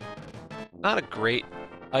 Not a great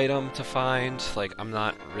item to find. Like, I'm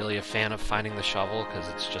not really a fan of finding the shovel because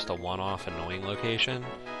it's just a one-off annoying location.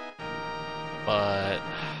 But...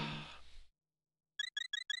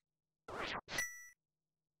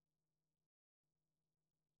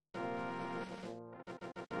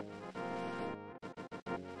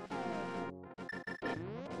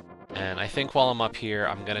 And I think while I'm up here,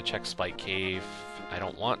 I'm gonna check Spike Cave. I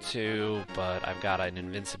don't want to, but I've got an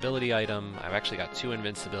invincibility item. I've actually got 2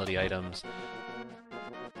 invincibility items.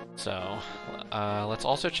 So, let's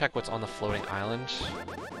also check what's on the floating island.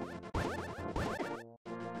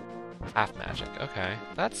 Half magic, okay.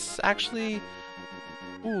 That's actually...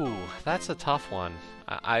 Ooh, that's a tough one.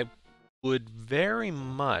 I would very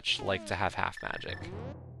much like to have half magic.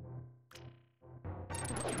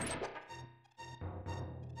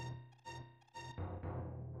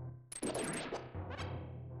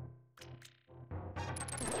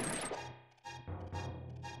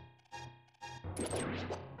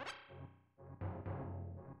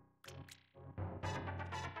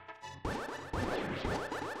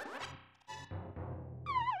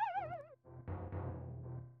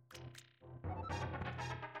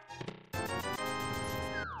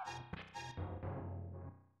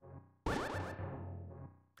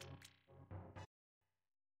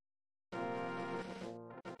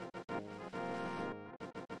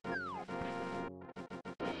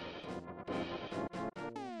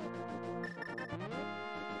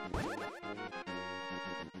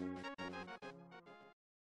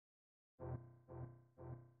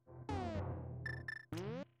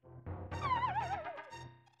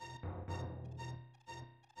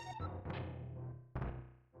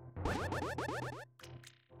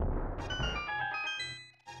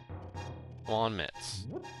 On mitts.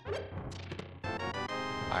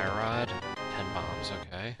 Fire rod, 10 bombs,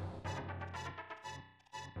 okay.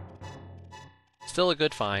 Still a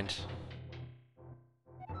good find.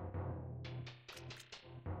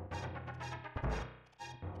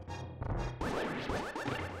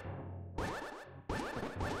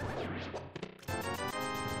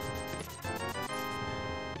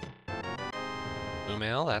 Blue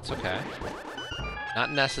mail, that's okay.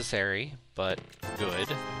 Not necessary, but good.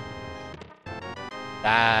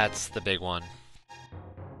 That's the big one.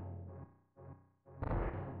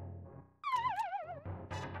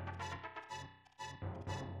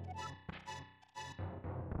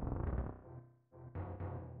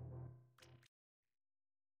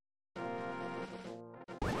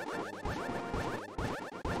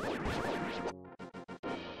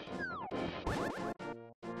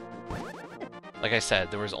 Like I said,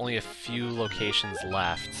 there was only a few locations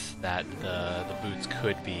left that the boots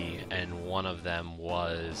could be, and one of them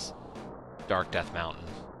was Dark Death Mountain.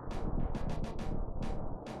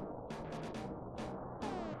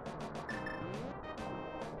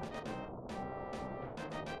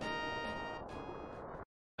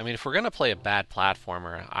 I mean, if we're gonna play a bad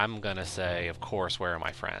platformer, I'm gonna say, of course, Where Are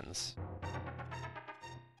My Friends?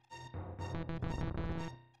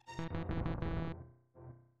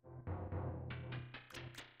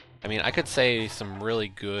 I mean, I could say some really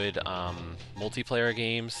good multiplayer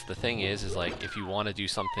games. The thing is like, if you want to do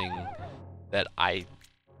something that I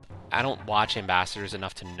don't watch Ambassadors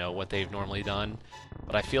enough to know what they've normally done,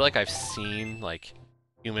 but I feel like I've seen, like,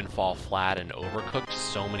 Human Fall Flat and Overcooked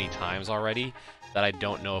so many times already that I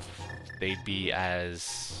don't know if they'd be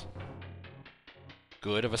as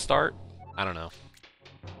good of a start. I don't know.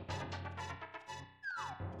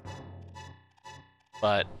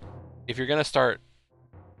 But if you're gonna start...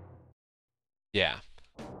 Yeah.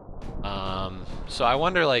 So I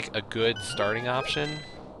wonder, like, a good starting option.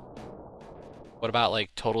 What about,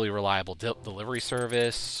 like, Totally Reliable Delivery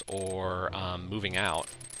Service or Moving Out?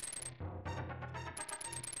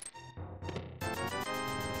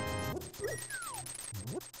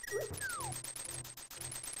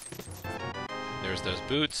 There's those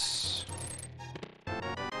boots.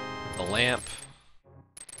 The lamp.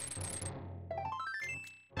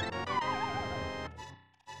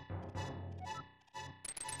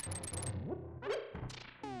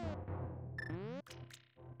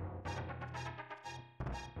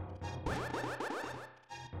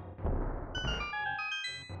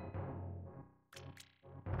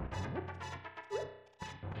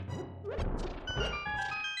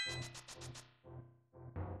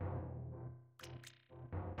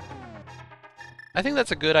 I think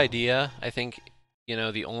that's a good idea. I think, you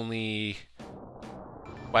know, the only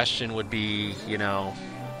question would be, you know,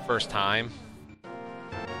 first time.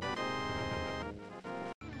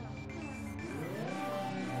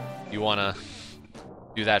 You want to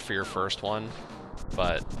do that for your first one,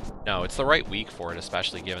 but no, it's the right week for it,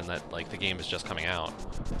 especially given that, like, the game is just coming out.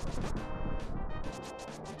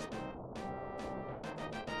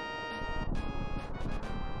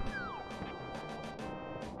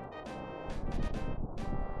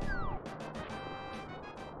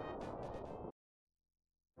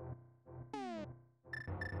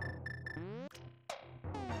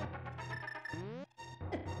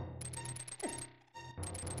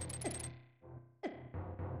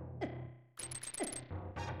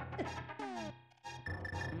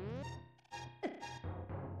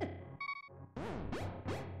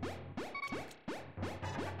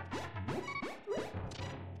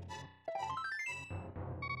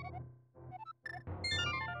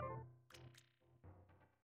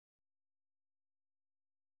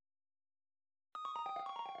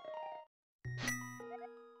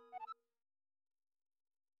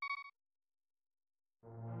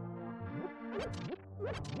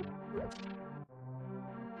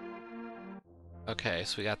 Okay,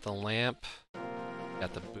 so we got the lamp, we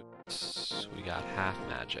got the boots, we got half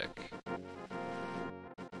magic.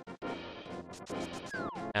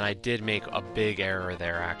 And I did make a big error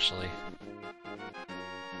there, actually.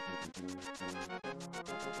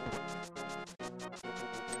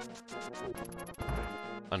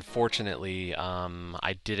 Unfortunately,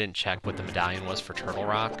 I didn't check what the medallion was for Turtle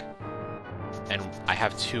Rock, and I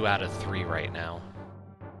have 2 out of 3 right now.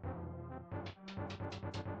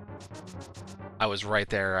 I was right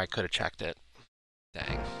there, I could have checked it.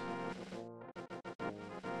 Dang.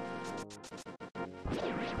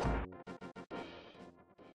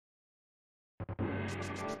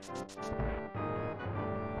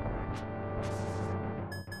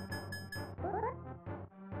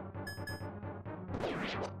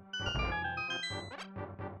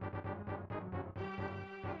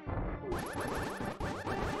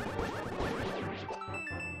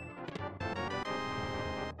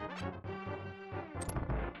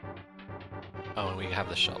 Oh, and we have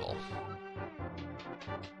the shovel.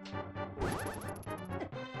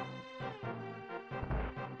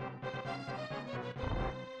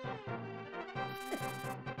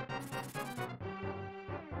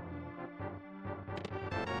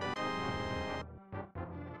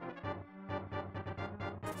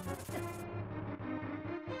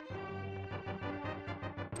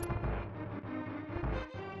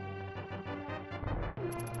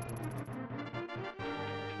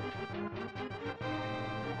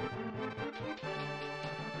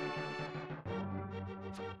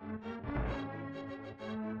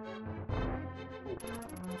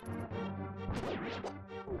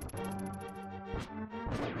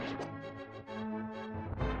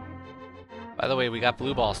 By the way, we got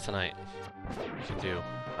blue balls tonight. We can do.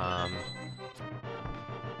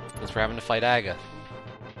 Since we're having to fight Aga.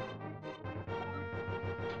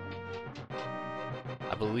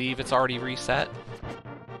 I believe it's already reset.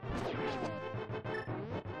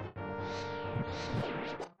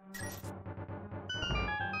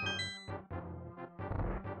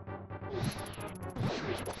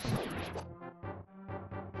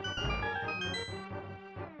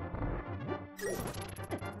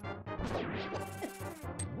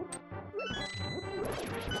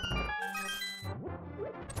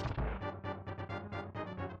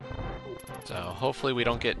 So hopefully we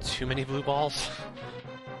don't get too many blue balls.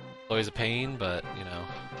 Always a pain, but you know,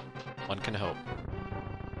 one can hope.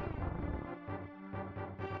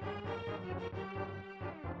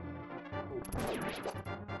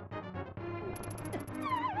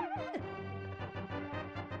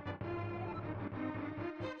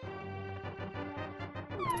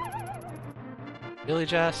 Really,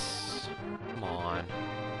 Jess? Come on.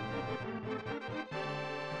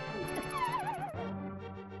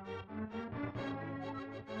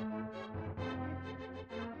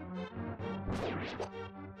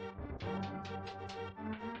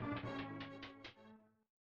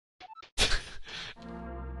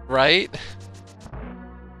 Right?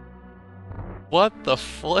 What the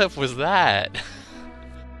flip was that?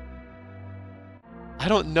 I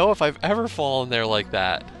don't know if I've ever fallen there like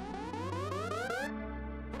that.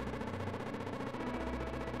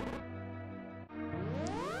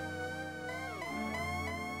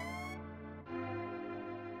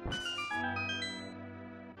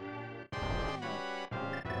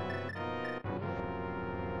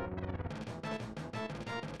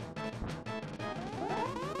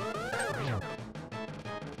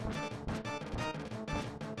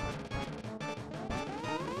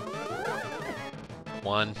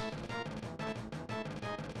 One.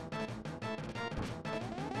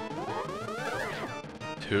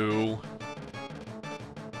 Two.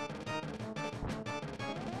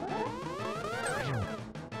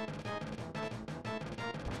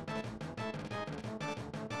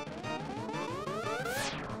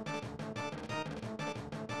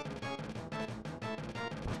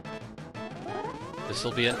 This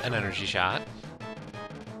will be an energy shot.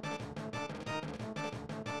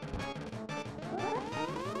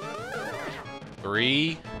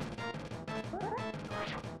 Three.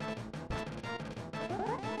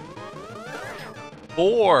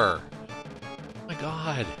 Four. Oh my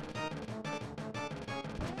god.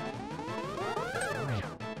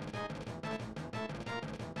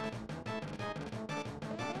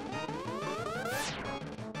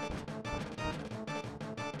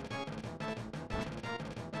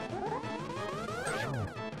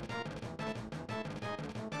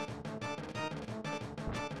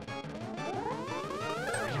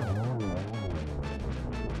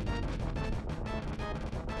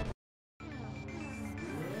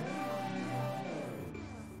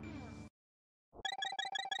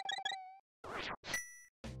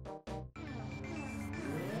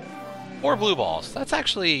 Four blue balls. That's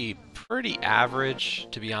actually pretty average,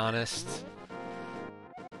 to be honest.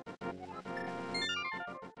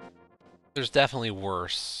 There's definitely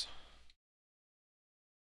worse.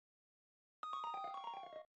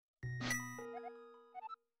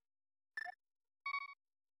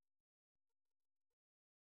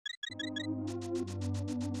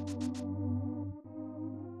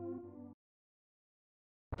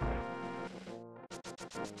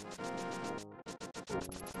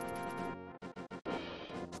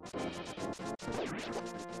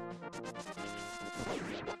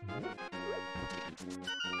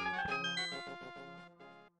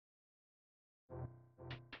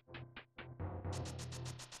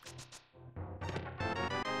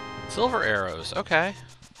 Silver arrows, okay.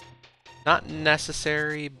 Not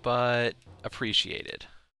necessary, but appreciated.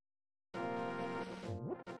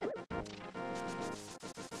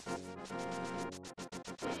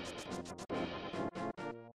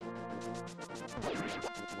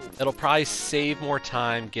 It'll probably save more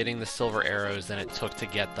time getting the silver arrows than it took to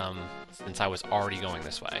get them, since I was already going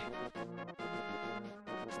this way.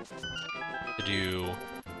 To do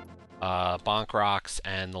Bonk Rocks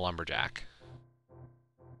and the Lumberjack.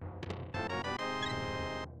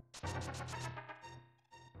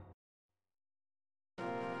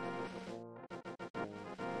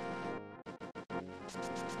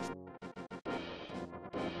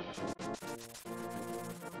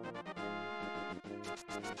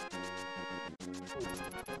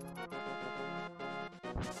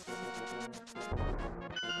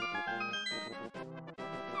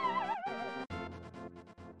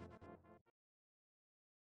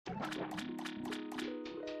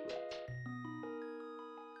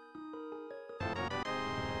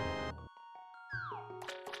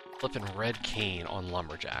 Flipping red cane on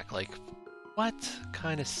Lumberjack. Like, what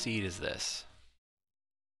kind of seed is this?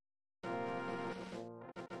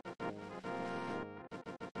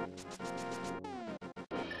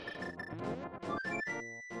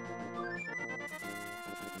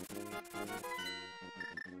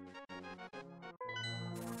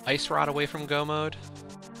 Ice Rod away from go mode?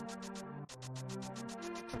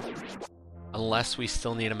 Unless we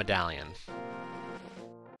still need a medallion.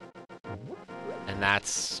 And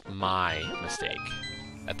that's my mistake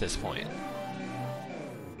at this point.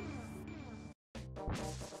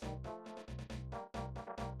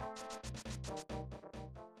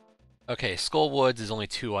 Okay, Skull Woods is only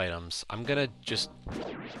 2 items. I'm gonna just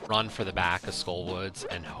run for the back of Skull Woods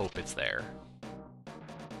and hope it's there.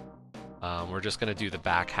 We're just gonna do the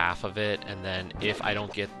back half of it, and then if I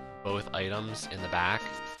don't get both items in the back,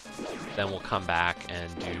 then we'll come back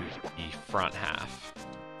and do the front half.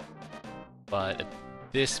 But at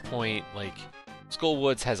this point, like, Skull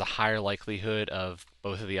Woods has a higher likelihood of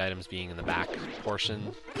both of the items being in the back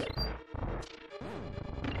portion.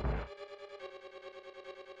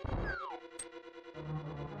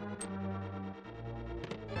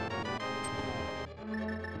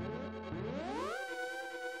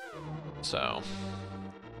 So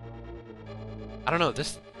I don't know,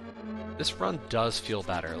 this run does feel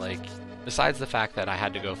better. Like, besides the fact that I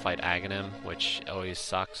had to go fight Aghanim, which always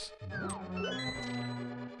sucks.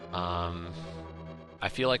 I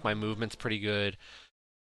feel like my movement's pretty good.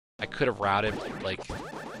 I could have routed, like,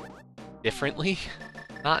 differently.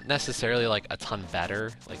 Not necessarily, like, a ton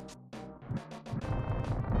better. Like,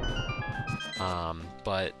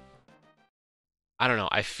 but I don't know.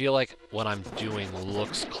 I feel like what I'm doing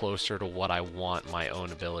looks closer to what I want my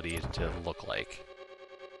own ability to look like.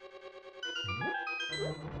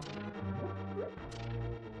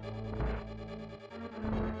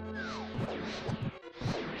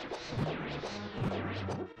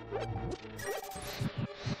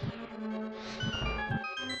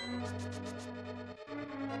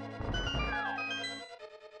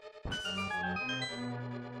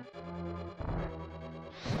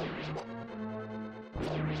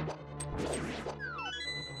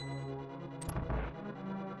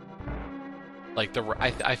 Like,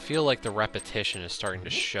 I feel like the repetition is starting to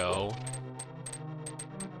show.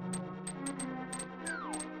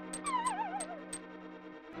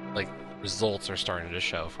 Like, results are starting to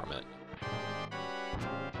show from it.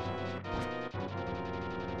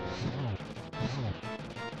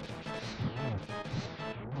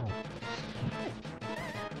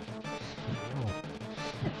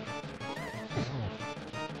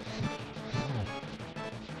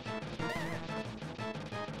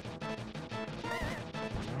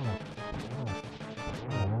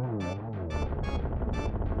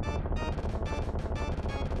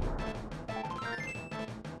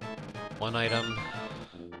 One item.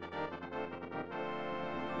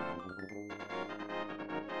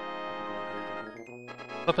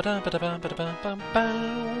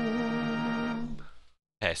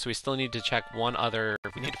 Okay, so we still need to check one other.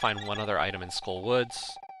 We need to find one other item in Skull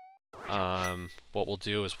Woods. What we'll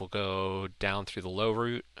do is we'll go down through the low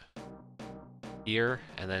route here,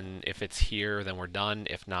 and then if it's here, then we're done.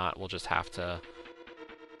 If not, we'll just have to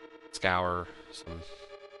scour some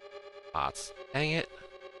spots. Dang it.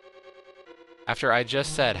 After I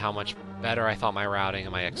just said how much better I thought my routing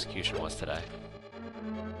and my execution was today.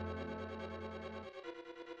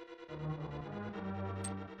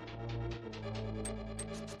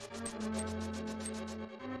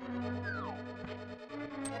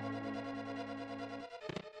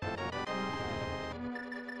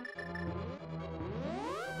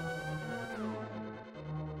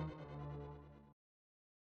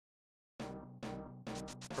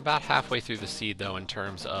 We're about halfway through the seed, though, in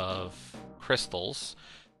terms of crystals.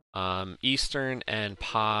 Eastern and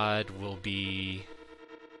Pod will be...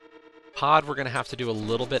 Pod we're going to have to do a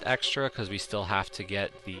little bit extra because we still have to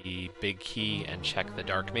get the big key and check the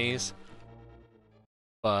dark maze.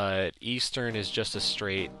 But Eastern is just a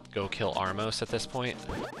straight go kill Armos at this point.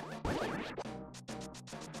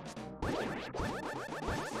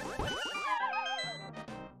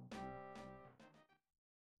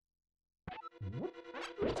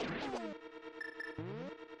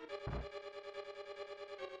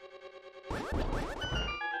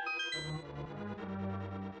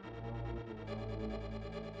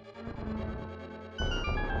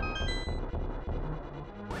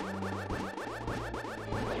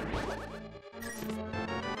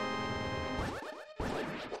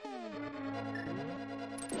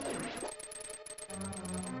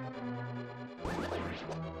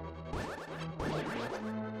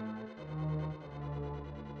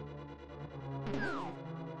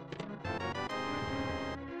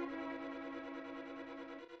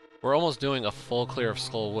 We're almost doing a full clear of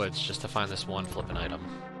Skull Woods just to find this one flippin' item.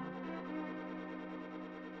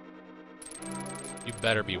 You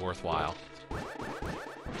better be worthwhile.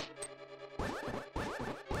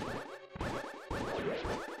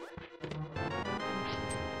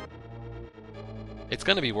 It's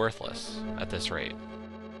gonna be worthless at this rate.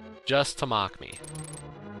 Just to mock me.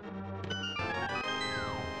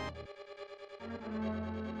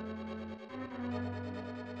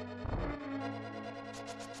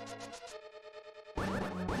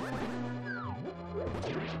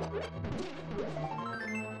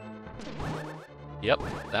 Yep,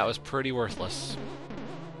 that was pretty worthless.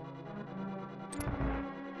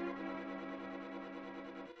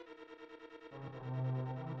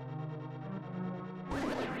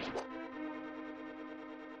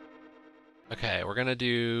 Okay, we're gonna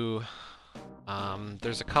do...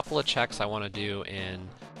 there's a couple of checks I want to do in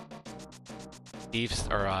Thieves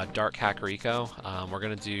or Dark Kakariko. We're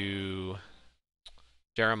gonna do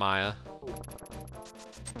Jeremiah.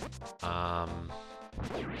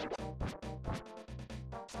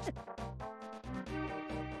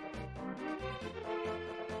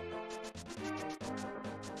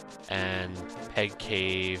 and Peg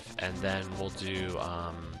Cave, and then we'll do,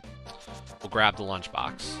 we'll grab the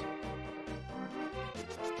lunchbox.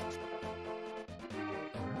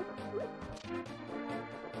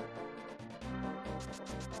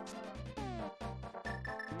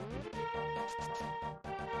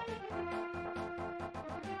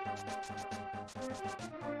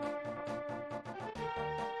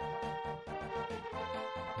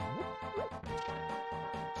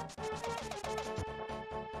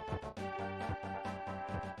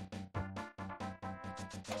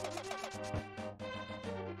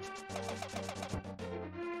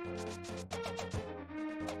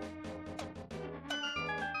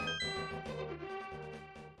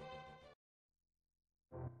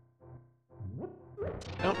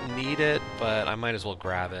 I don't need it, but I might as well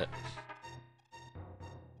grab it.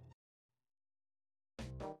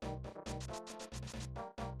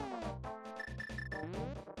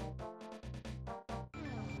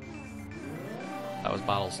 That was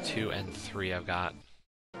bottles 2 and 3 I've got.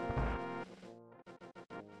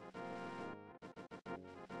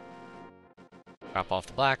 Drop off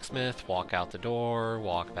the blacksmith, walk out the door,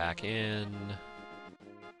 walk back in.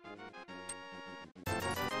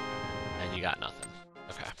 And you got nothing.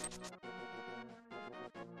 Okay.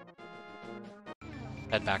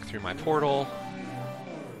 Head back through my portal.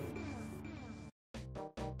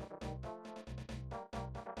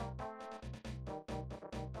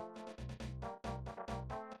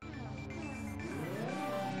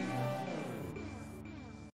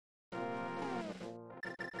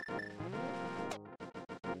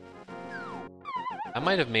 I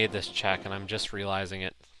might have made this check and I'm just realizing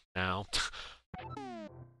it now.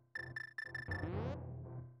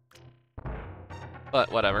 But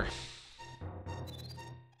whatever.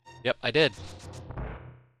 Yep, I did.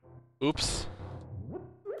 Oops.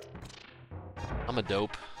 I'm a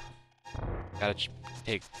dope. Gotta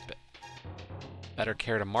take better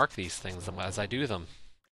care to mark these things as I do them.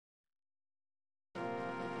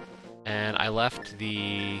 And I left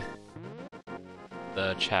the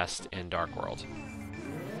chest in Dark World.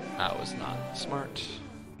 That was not smart.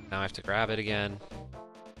 Now I have to grab it again.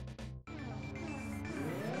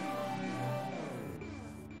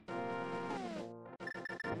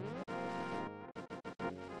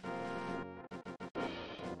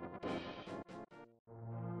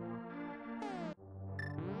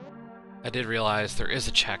 I did realize there is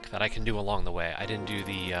a check that I can do along the way. I didn't do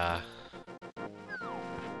the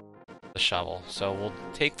shovel, so we'll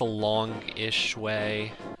take the long-ish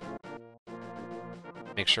way.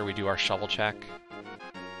 Make sure we do our shovel check.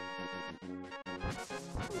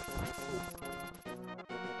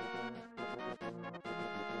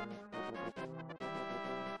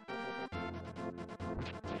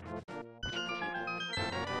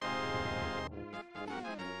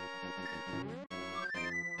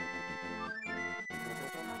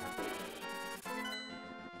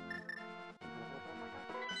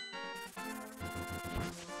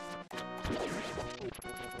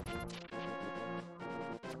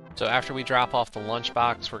 So after we drop off the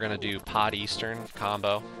lunchbox, we're going to do Pod Eastern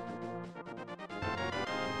combo.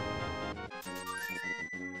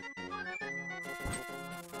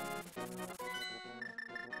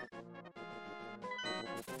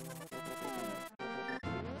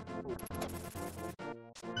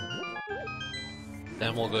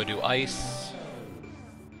 Then we'll go do ice.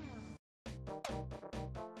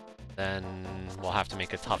 Then we'll have to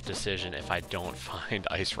make a tough decision if I don't find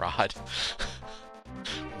Ice Rod.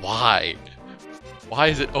 Why? Why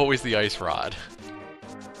is it always the Ice Rod?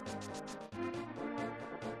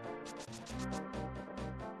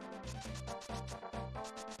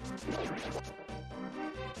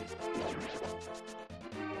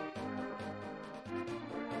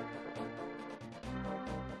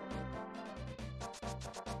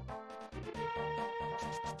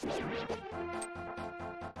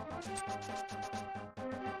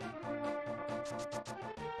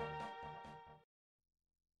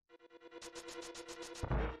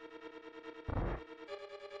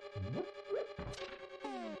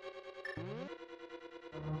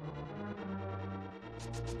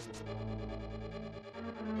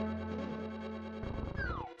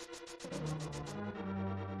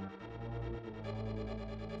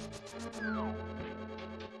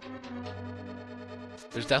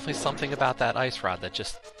 There's definitely something about that Ice Rod that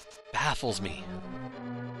just baffles me.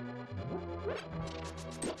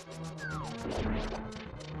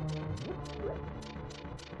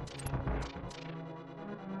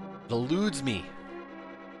 It eludes me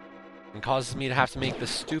and causes me to have to make the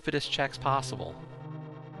stupidest checks possible.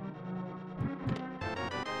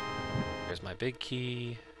 Here's my big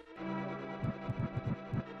key.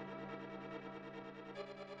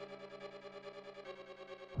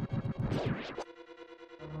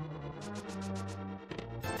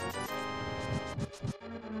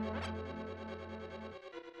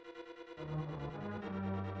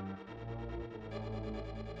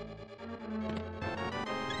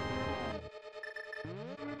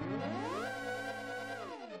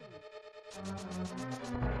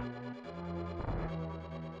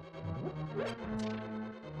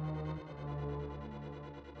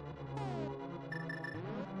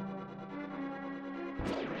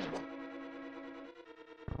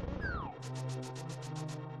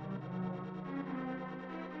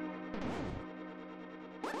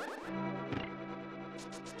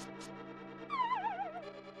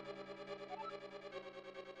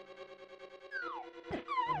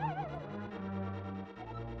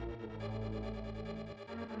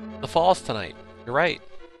 The falls tonight. You're right.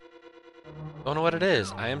 Don't know what it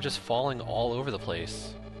is. I am just falling all over the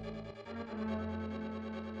place.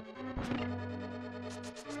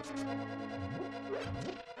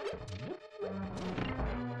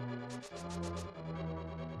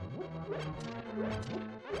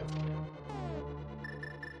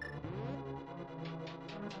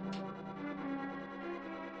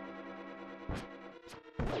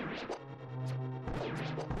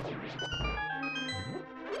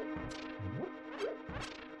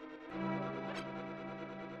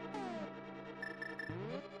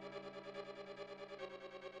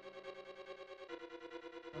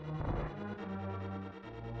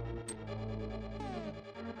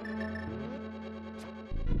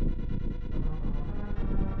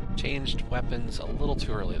 Changed weapons a little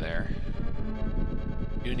too early there.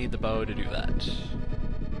 You need the bow to do that.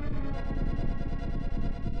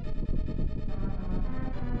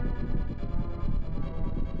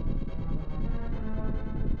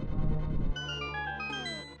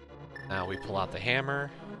 Now we pull out the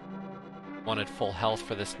hammer. Wanted full health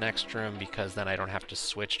for this next room because then I don't have to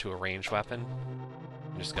switch to a ranged weapon.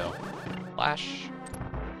 Just go flash.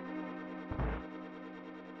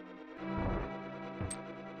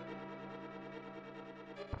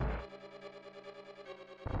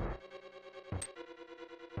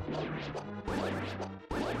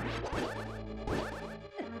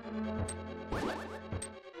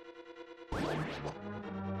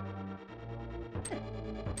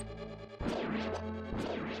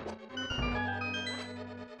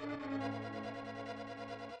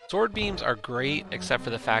 Sword beams are great, except for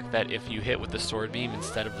the fact that if you hit with the sword beam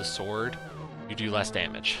instead of the sword, you do less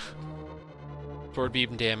damage. Sword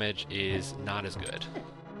beam damage is not as good.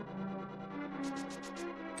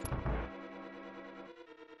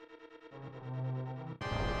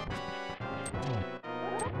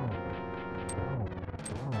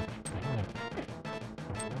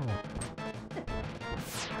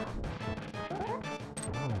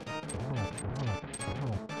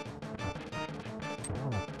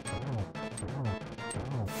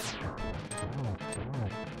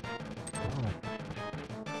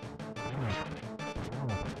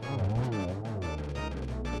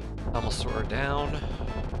 Almost sword down.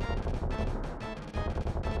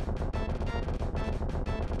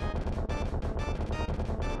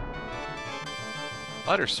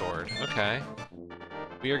 Butter sword, okay.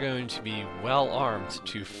 We are going to be well armed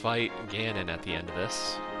to fight Ganon at the end of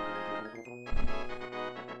this.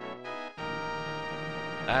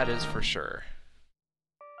 That is for sure.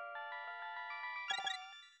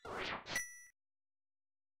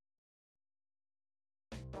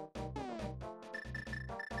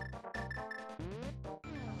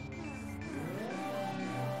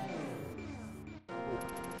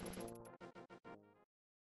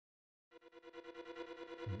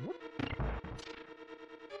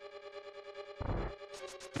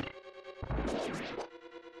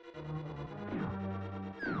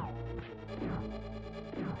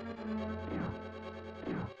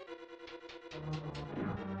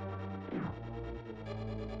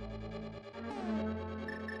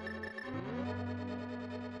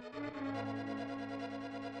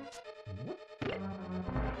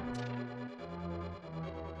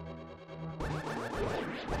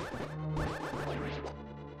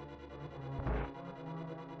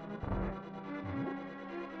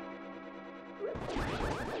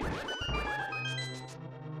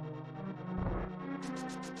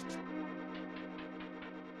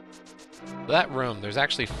 That room, there's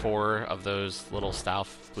actually 4 of those little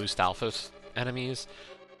blue Stalfos enemies,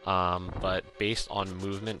 but based on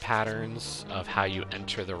movement patterns of how you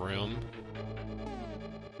enter the room,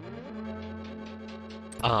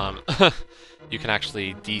 you can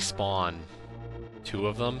actually despawn 2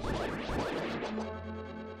 of them.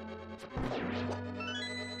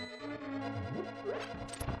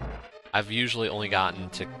 I've usually only gotten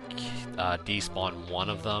to despawn one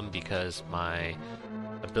of them because my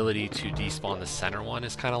ability to despawn the center one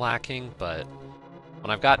is kind of lacking, but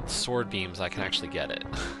when I've got sword beams, I can actually get it.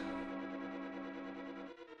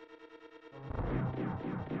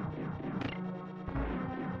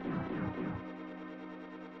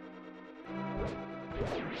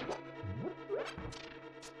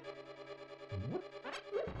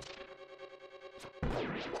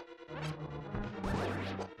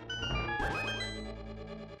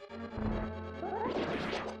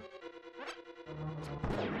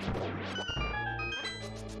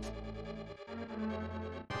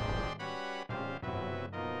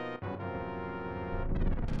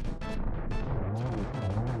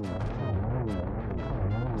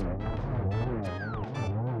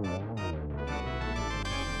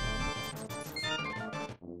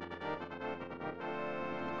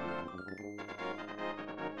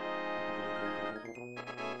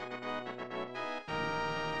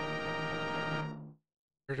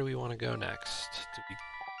 Where do we want to go next?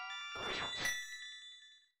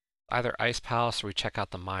 Either Ice Palace or we check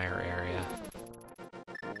out the Mire area.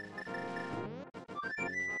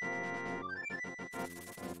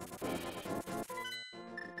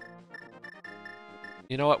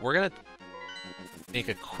 You know what? We're gonna make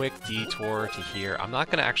a quick detour to here. I'm not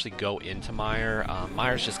gonna actually go into Mire.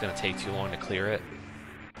 Mire's just gonna take too long to clear it.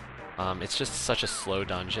 It's just such a slow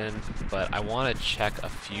dungeon, but I want to check a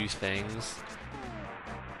few things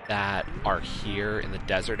that are here in the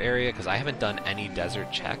desert area, because I haven't done any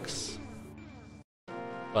desert checks.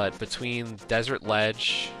 But between Desert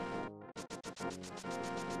Ledge,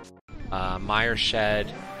 Mire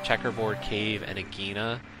Shed, Checkerboard Cave, and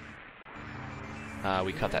Agena,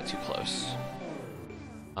 we cut that too close.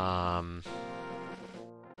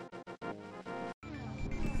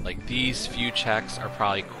 Like, these few checks are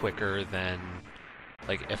probably quicker than...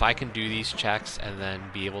 Like, if I can do these checks and then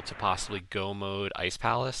be able to possibly go mode Ice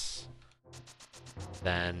Palace,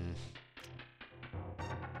 then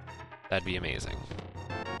that'd be amazing.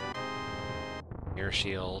 Mirror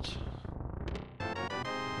Shield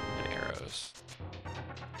and arrows.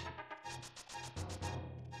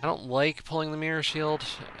 I don't like pulling the Mirror Shield.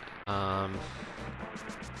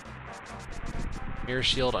 Mirror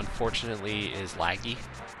Shield, unfortunately, is laggy.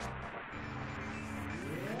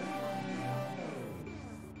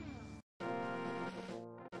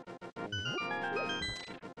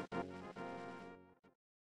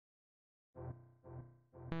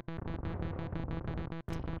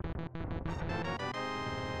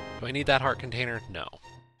 Do I need that heart container? No.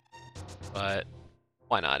 But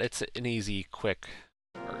why not? It's an easy, quick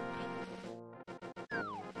heart.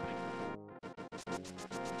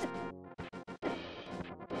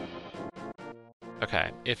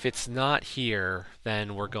 Okay, if it's not here,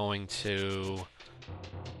 then we're going to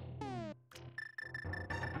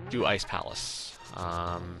do Ice Palace.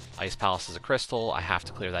 Ice Palace is a crystal. I have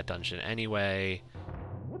to clear that dungeon anyway.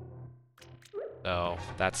 So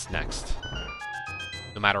that's next.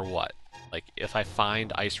 No matter what. Like, if I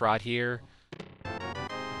find Ice Rod here...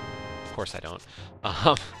 Of course I don't.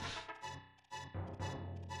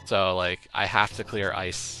 So, like, I have to clear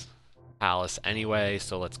Ice Palace anyway,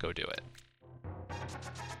 so let's go do it.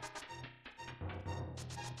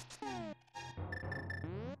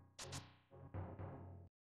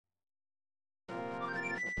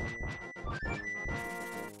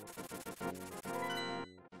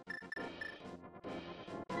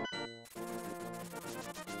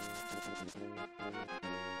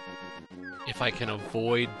 If I can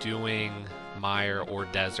avoid doing Mire or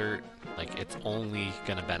Desert, like, it's only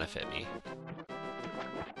gonna benefit me.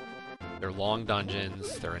 They're long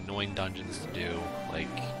dungeons, they're annoying dungeons to do, like...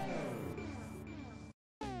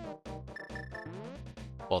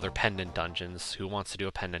 Well, they're pendant dungeons. Who wants to do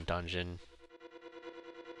a pendant dungeon?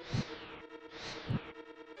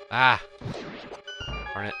 Ah!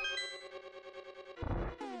 Darn it.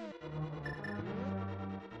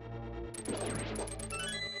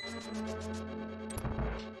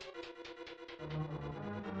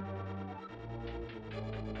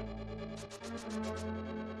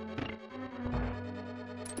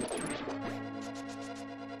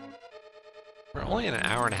 We're only an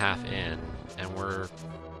hour and a half in, and we're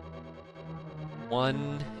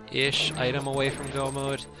one-ish item away from go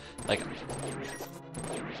mode. Like,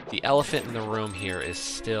 the elephant in the room here is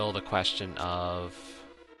still the question of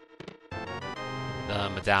the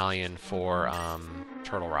medallion for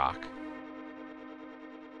Turtle Rock.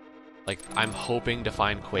 Like, I'm hoping to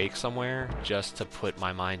find Quake somewhere just to put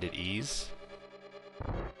my mind at ease.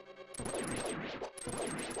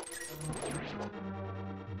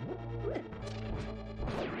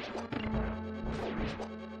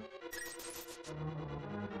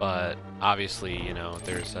 But obviously, you know,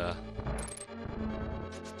 there's a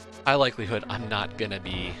high likelihood I'm not gonna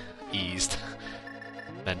be eased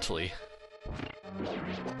mentally.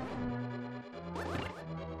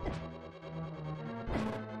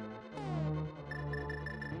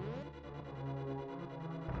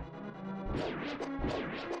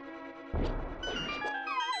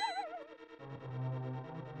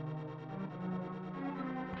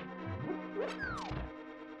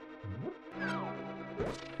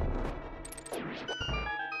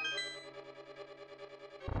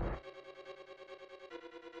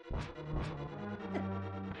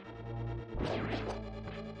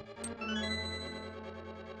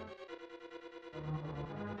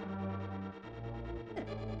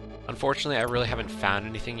 Unfortunately, I really haven't found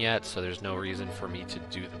anything yet, so there's no reason for me to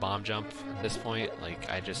do the bomb jump at this point. Like,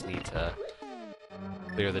 I just need to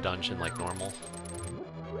clear the dungeon like normal.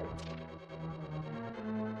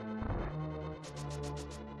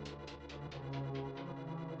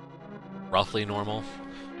 Roughly normal.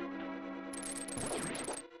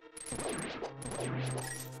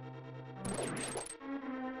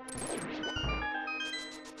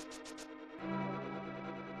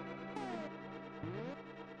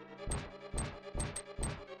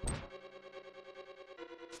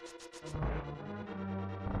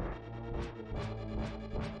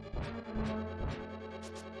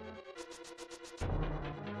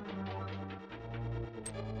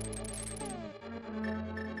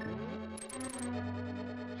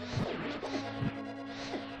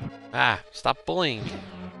 Ah, stop bullying me.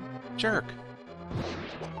 Jerk.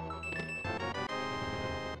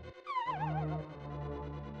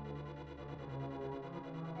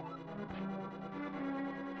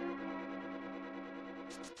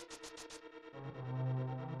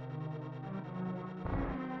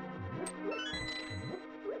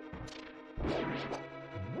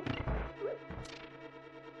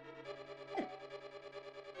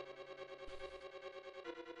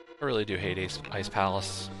 I really do hate Ice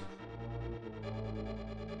Palace.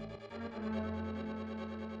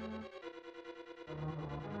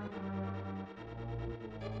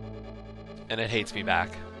 And it hates me back.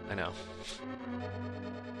 I know.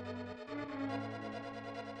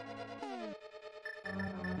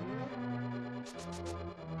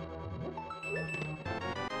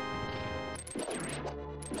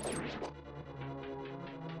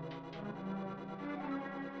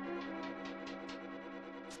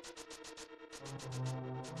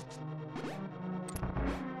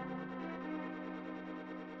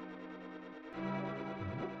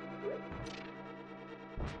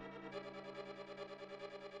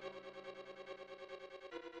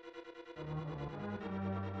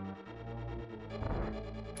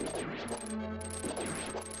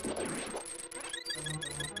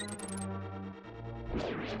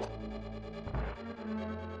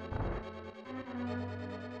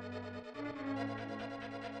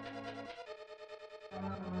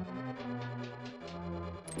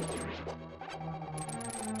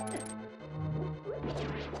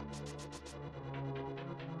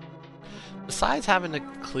 Besides having to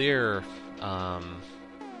clear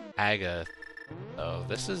Aga, though,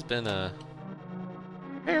 this has been a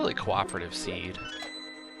fairly cooperative seed.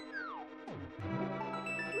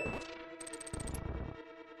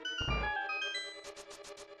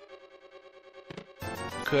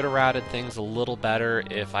 Could have routed things a little better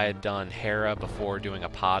if I had done Hera before doing a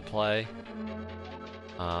pod play.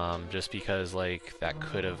 Just because, like, that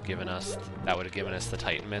would have given us the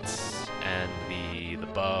Titan mitts and the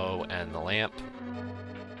bow and the lamp.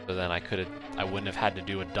 So then I wouldn't have had to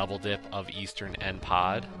do a double dip of Eastern and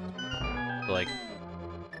pod. So, like,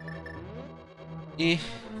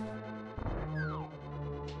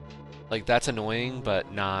 like, that's annoying,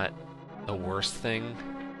 but not the worst thing.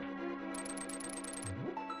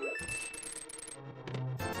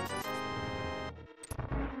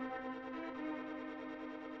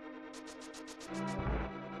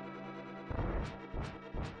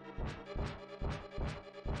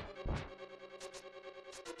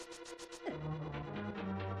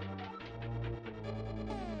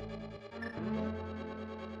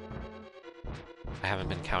 I haven't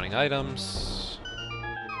been counting items.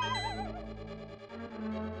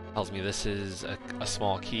 Tells me this is a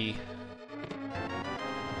small key.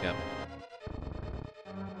 Yep.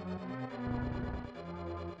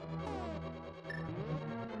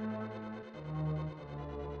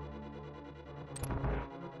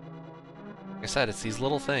 Like I said, it's these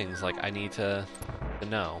little things, like, I need to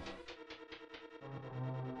know.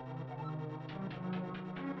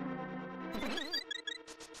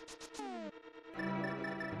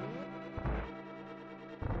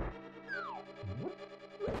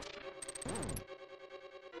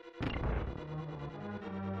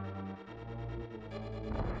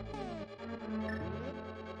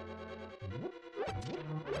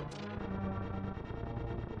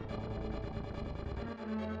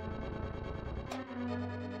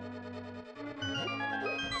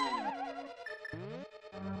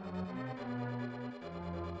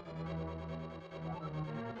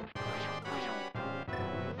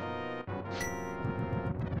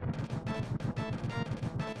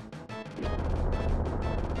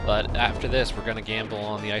 But after this, we're gonna gamble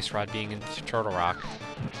on the ice rod being in Turtle Rock.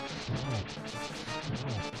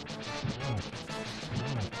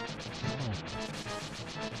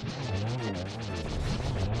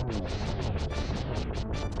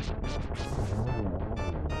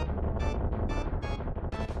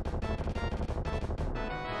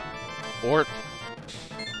 Or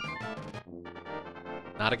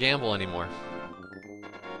not a gamble anymore.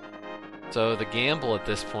 So the gamble at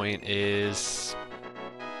this point is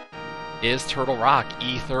Turtle Rock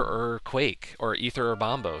Ether or Quake, or Ether or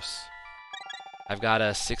Bombos? I've got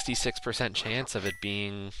a 66% chance of it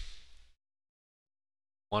being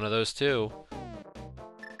one of those two.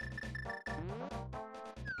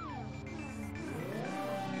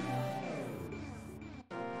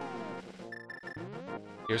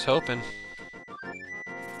 Here's hoping.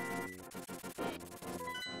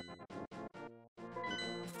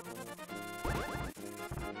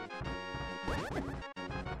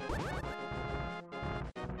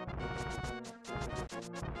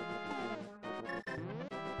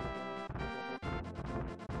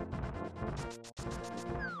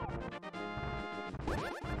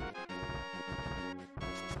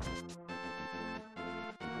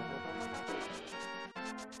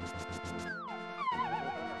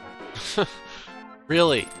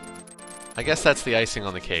 Really? I guess that's the icing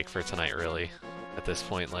on the cake for tonight, really. At this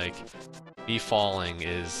point, like, me falling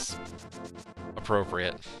is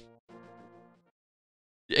appropriate.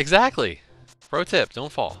 Exactly! Pro tip, don't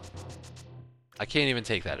fall. I can't even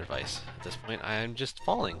take that advice. At this point, I'm just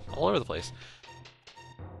falling all over the place.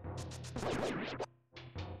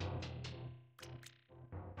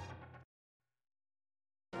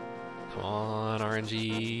 Come on,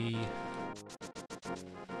 RNG.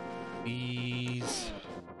 Please.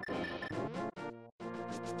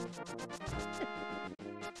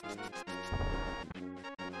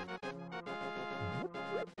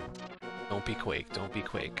 Don't be Quake, don't be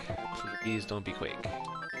Quake. Please don't be Quake.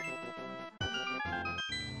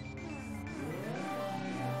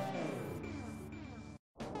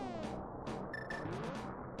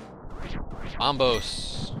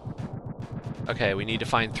 Ambos! Okay, we need to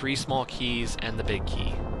find 3 small keys and the big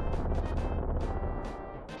key.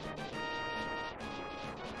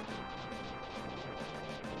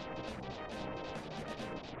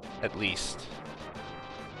 At least.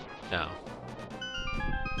 No.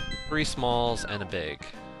 3 smalls and a big.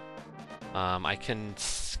 I can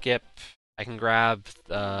skip. I can grab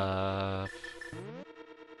the.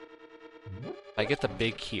 If I get the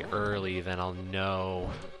big key early, then I'll know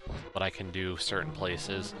what I can do certain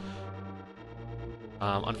places.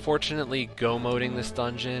 Unfortunately, go-moding this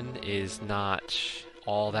dungeon is not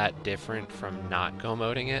all that different from not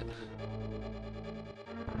go-moding it.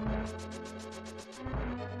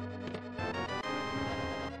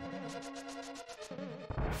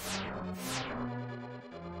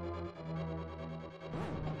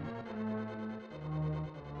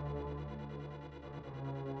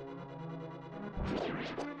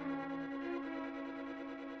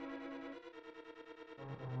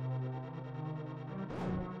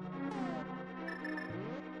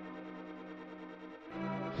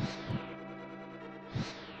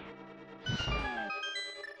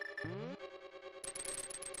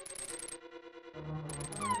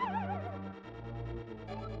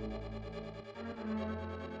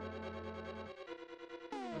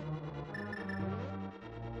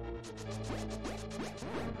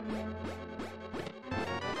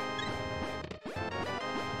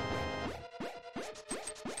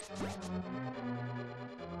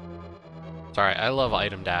 Sorry, I love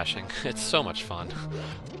item dashing. It's so much fun.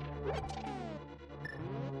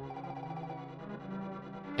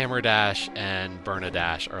 Hammer dash and burn a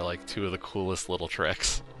dash are like 2 of the coolest little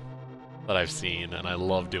tricks that I've seen, and I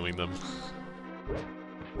love doing them.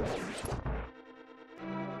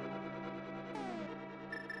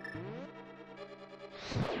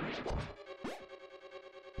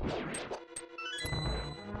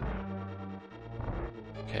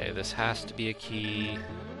 Okay, this has to be a key.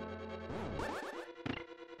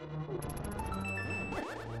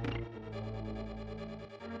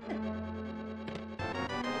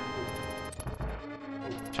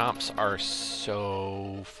 Chomps are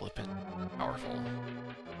so flippin' powerful.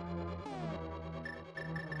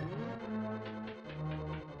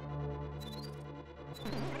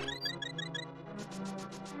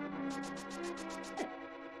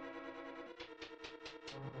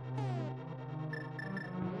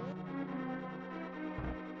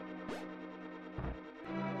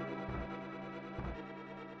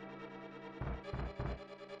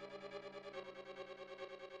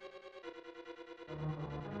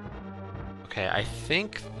 Okay, I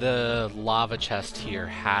think the lava chest here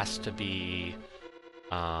has to be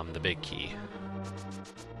the big key.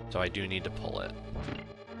 So I do need to pull it.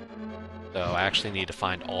 So I actually need to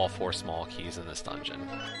find all 4 small keys in this dungeon.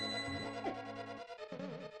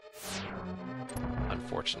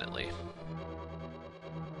 Unfortunately.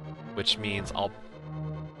 Which means I'll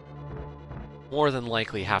more than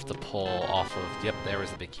likely have to pull off of... Yep, there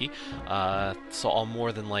was the big key. So I'll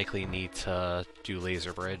more than likely need to do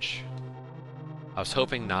laser bridge. I was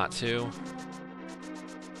hoping not to.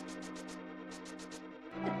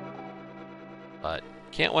 But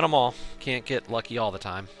can't win them all. Can't get lucky all the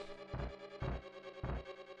time.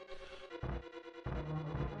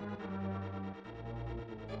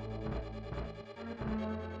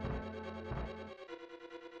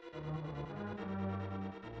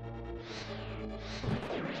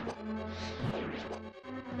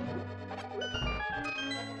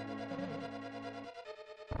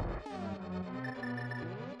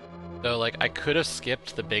 So, like, I could have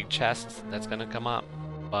skipped the big chest that's gonna come up,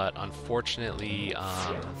 but unfortunately,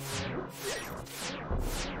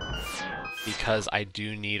 because I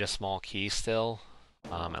do need a small key still,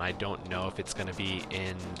 and I don't know if it's gonna be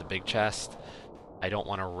in the big chest, I don't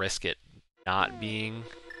want to risk it not being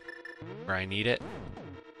where I need it.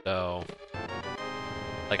 So,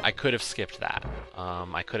 like, I could have skipped that.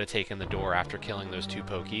 I could have taken the door after killing those 2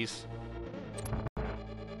 pokies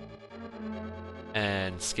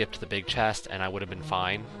and skipped the big chest, and I would have been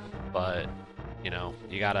fine. But, you know,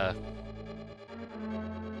 you gotta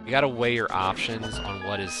weigh your options on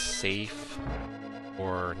what is safe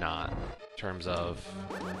or not in terms of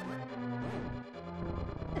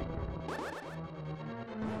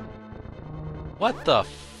what the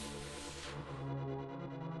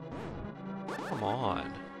come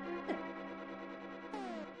on.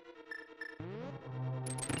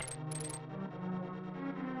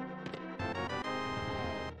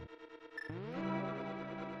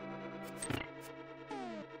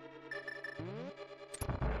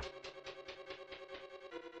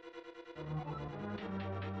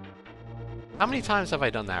 How many times have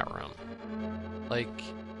I done that room? Like,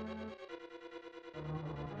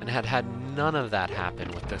 and had none of that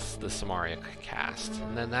happen with the Samaria cast.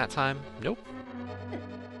 And then that time, nope.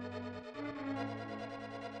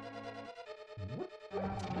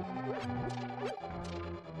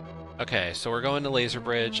 Okay, so we're going to Laser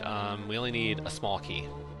Bridge. We only need a small key.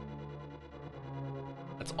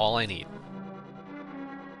 That's all I need.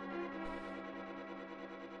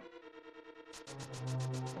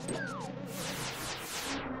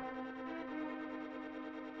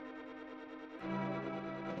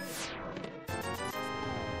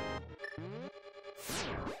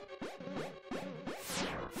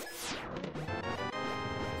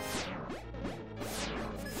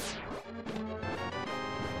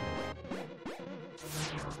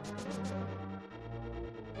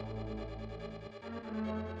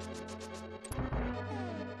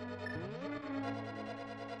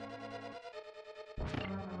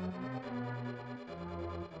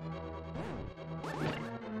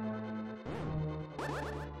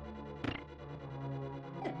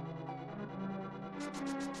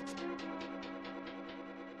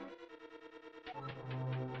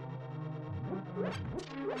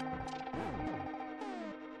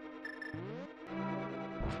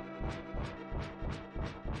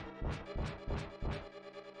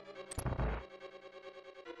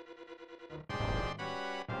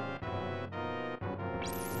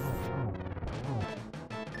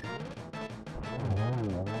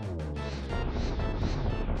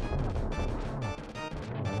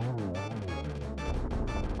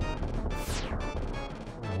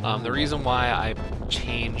 The reason why I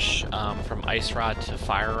change from Ice Rod to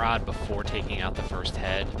Fire Rod before taking out the first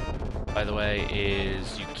head, by the way,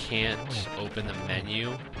 is you can't open the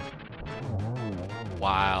menu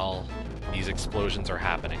while these explosions are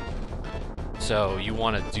happening. So you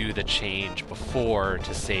want to do the change before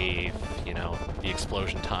to save, you know, the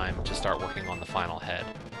explosion time to start working on the final head.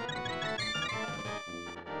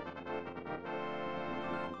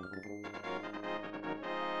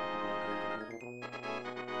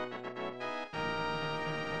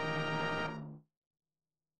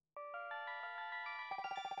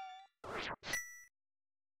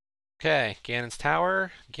 Okay, Ganon's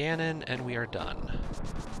Tower, Ganon, and we are done.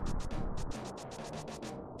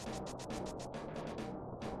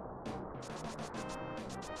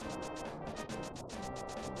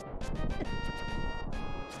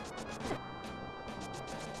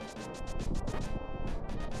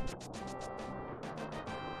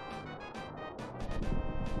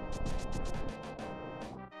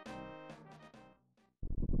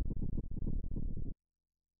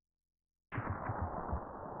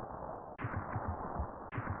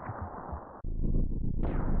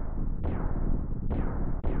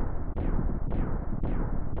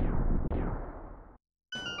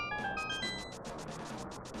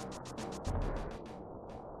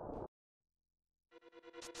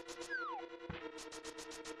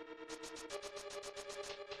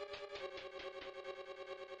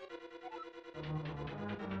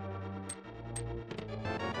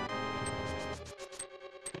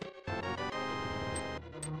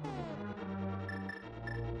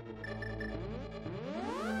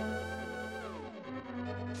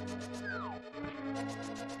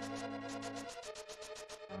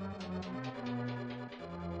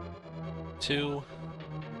 Two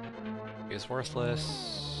is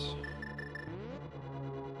worthless.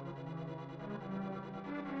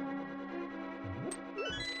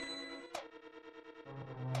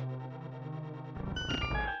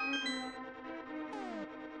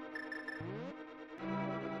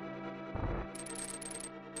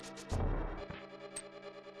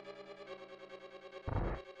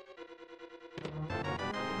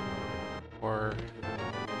 Four,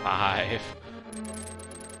 five,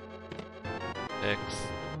 6,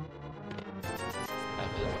 7.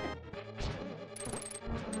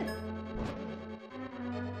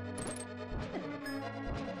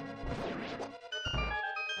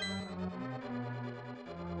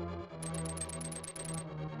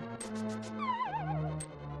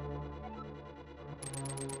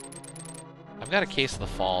 I've got a case of the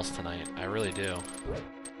falls tonight. I really do.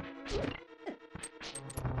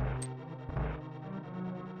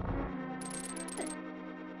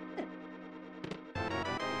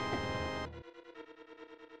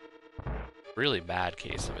 Really bad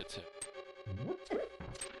case of it too.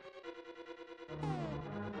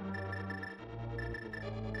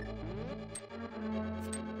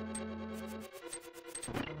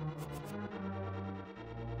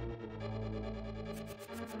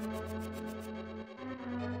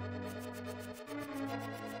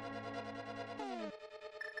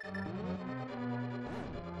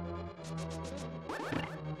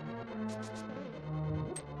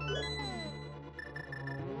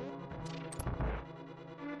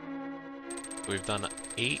 We've done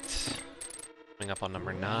 8, coming up on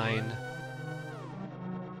number 9.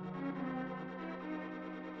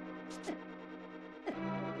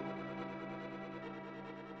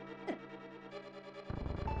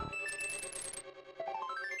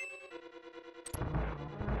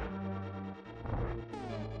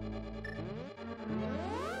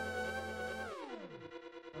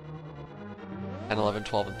 And 11,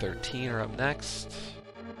 12, and 13 are up next.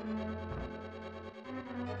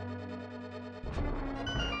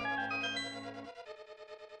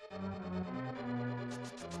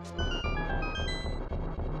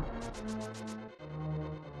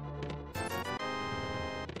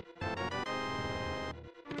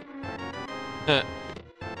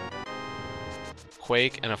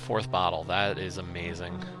 Quake and a 4th bottle. That is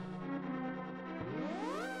amazing.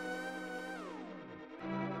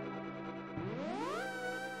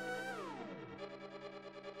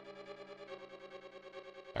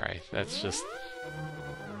 Alright, that's just...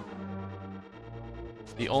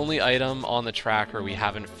 The only item on the tracker we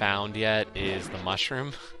haven't found yet is the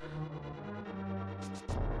mushroom.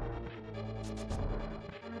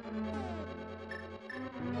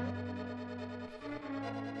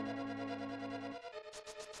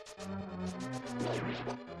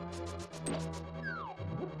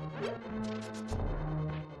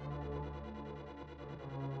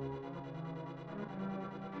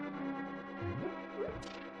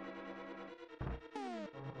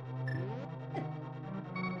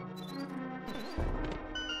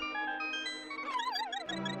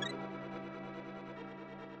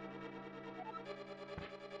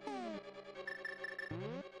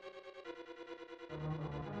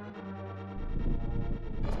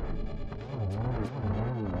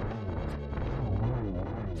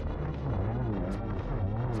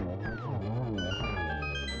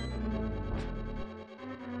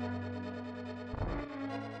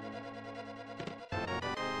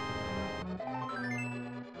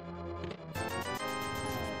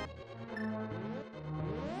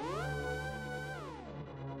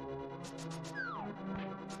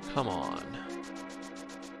 Come on.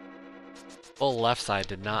 Full left side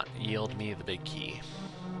did not yield me the big key.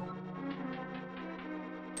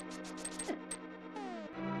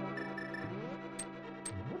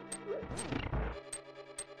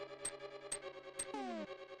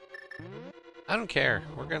 I don't care.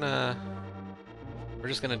 We're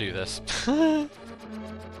just gonna do this.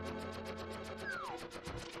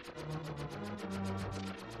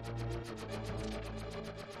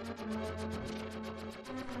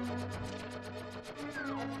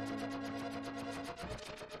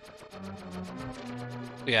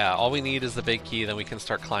 Yeah, all we need is the big key, then we can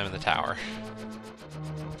start climbing the tower.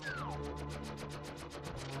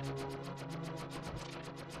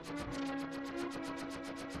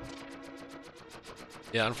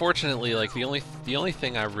 Yeah, unfortunately, like the only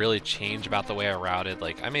thing I really changed about the way I routed,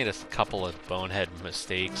 like I made a couple of bonehead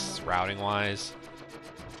mistakes routing wise,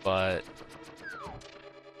 but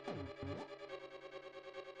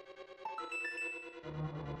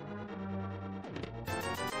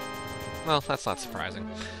well, that's not surprising.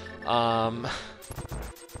 Um,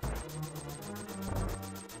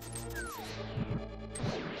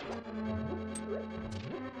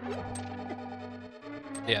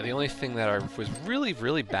 yeah, the only thing that I was really,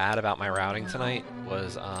 really bad about my routing tonight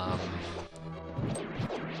was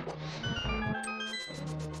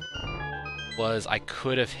I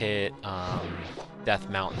could have hit Death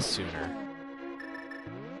Mountain sooner.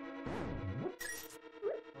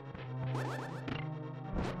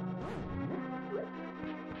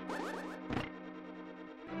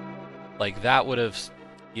 Like that would have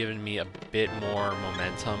given me a bit more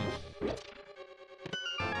momentum.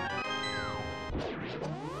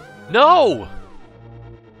 No!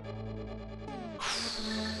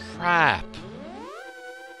 Crap.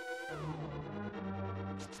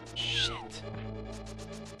 Shit.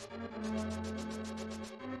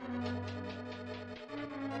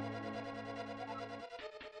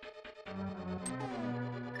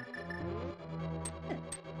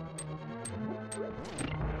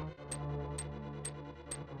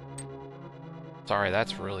 Sorry,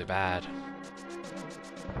 that's really bad.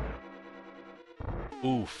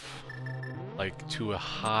 Oof. Like, to a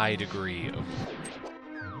high degree of...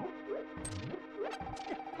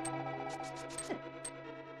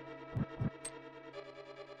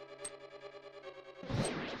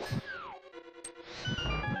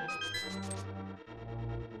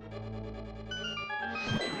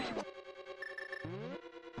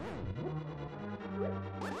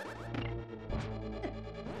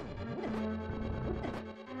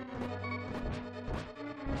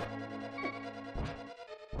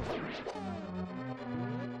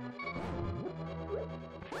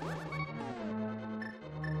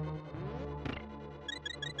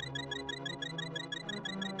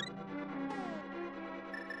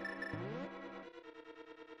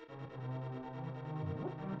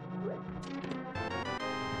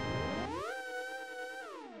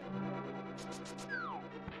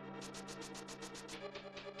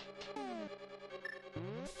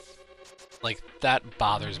 Like, that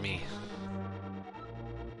bothers me.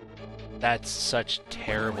 That's such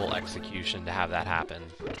terrible execution to have that happen.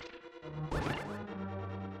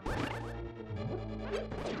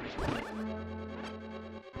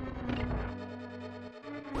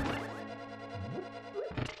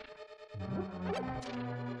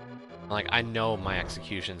 Like, I know my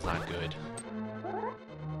execution's not good.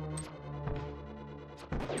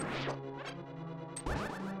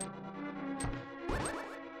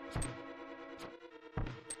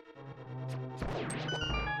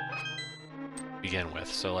 Begin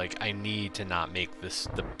with, so like I need to not make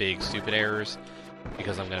the big stupid errors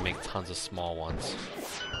because I'm gonna make tons of small ones.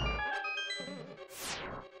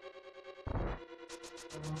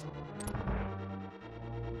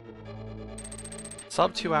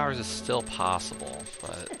 Sub 2 hours is still possible,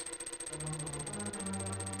 but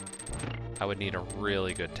I would need a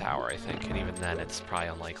really good tower, I think, and even then it's probably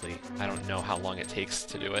unlikely. I don't know how long it takes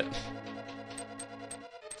to do it.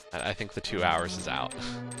 I think the 2 hours is out.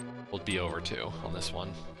 We'll be over 2 on this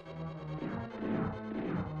one.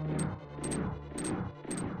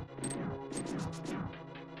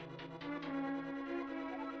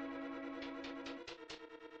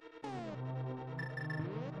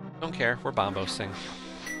 Don't care, we're bombosing.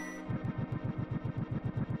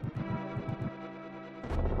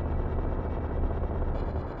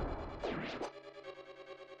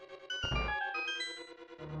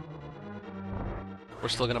 We're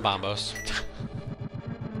still gonna bombos.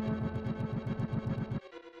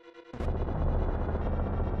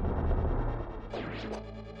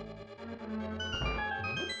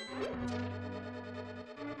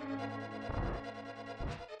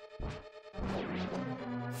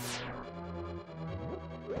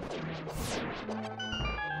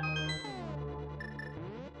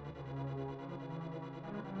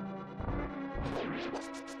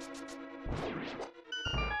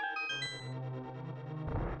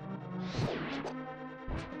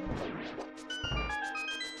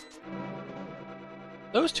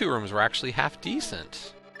 Those 2 rooms were actually half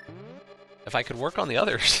decent. If I could work on the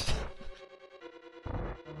others.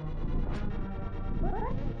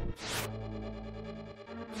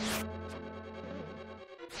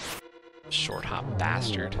 Short hop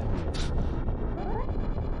bastard.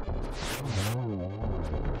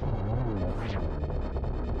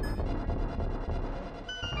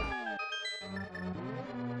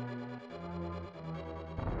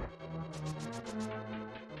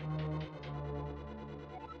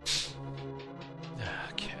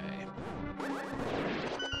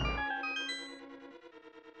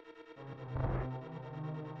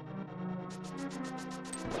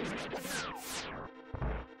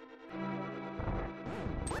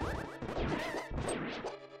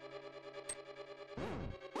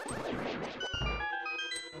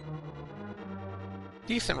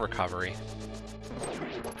 decent recovery.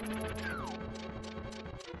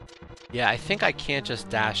 Yeah, I think I can't just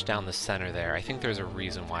dash down the center there. I think there's a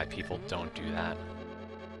reason why people don't do that.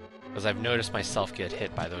 Because I've noticed myself get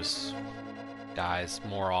hit by those guys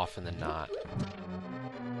more often than not.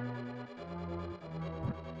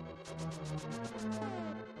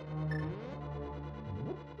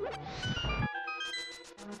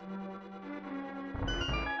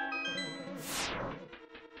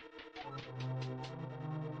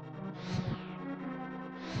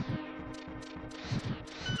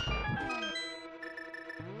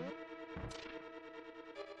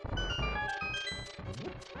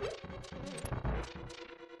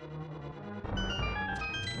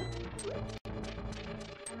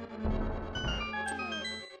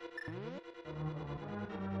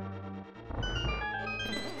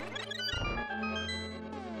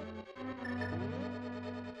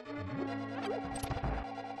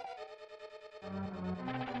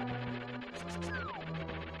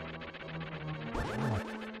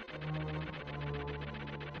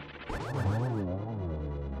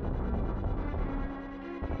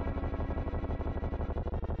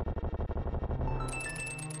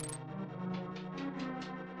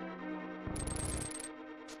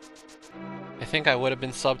 I think I would have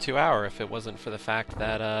been sub 2 hour if it wasn't for the fact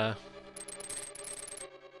that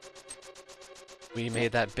we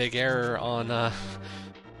made that big error on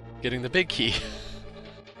getting the big key.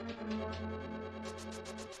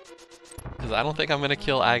 Because I don't think I'm going to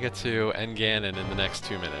kill Agatu and Ganon in the next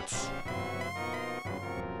 2 minutes.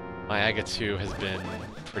 My Agatu has been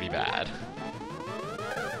pretty bad.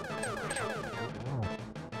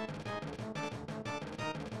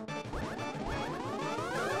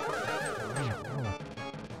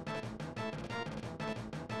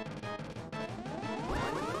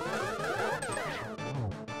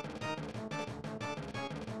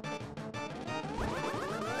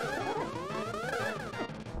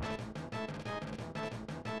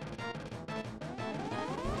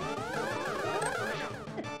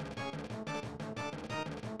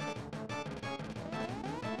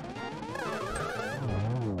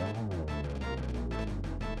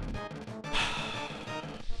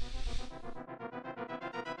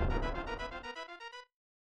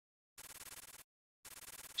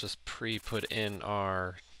 Just pre-put in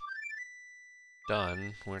our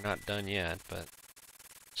done. We're not done yet, but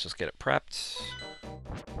let's just get it prepped.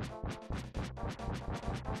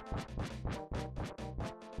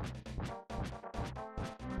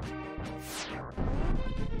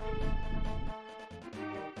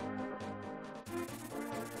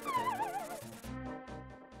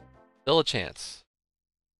 Still a chance.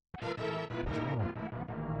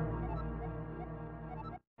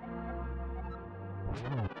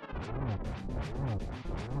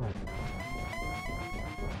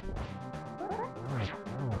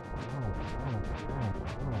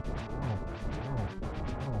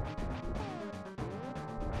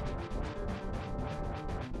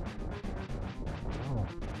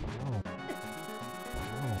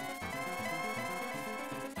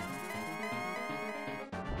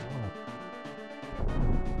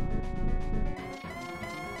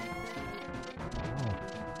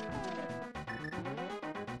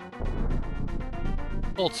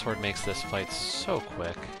 Gold Sword makes this fight so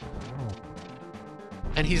quick.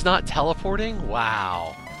 And he's not teleporting?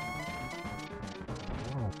 Wow.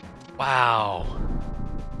 Wow.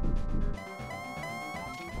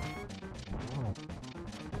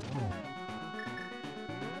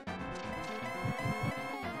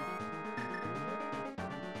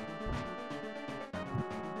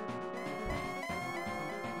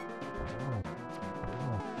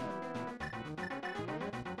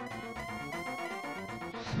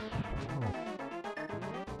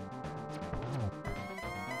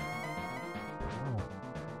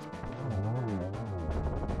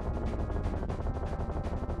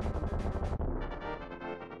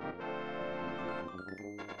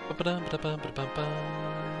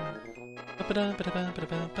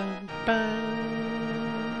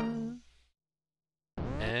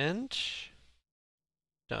 And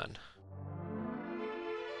done.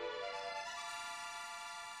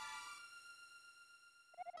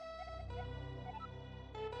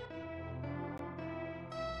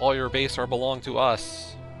 All your base are belong to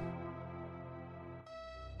us.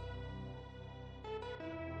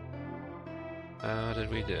 How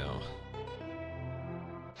did we do?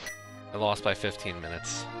 I lost by 15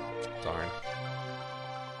 minutes. Darn.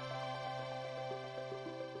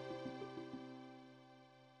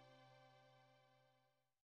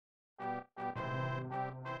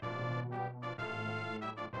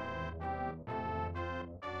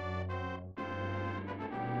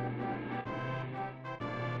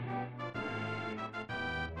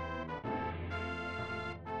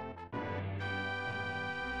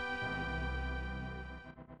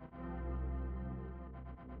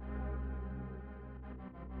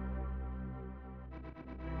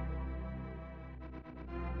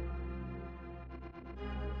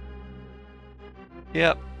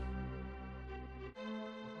 Yep.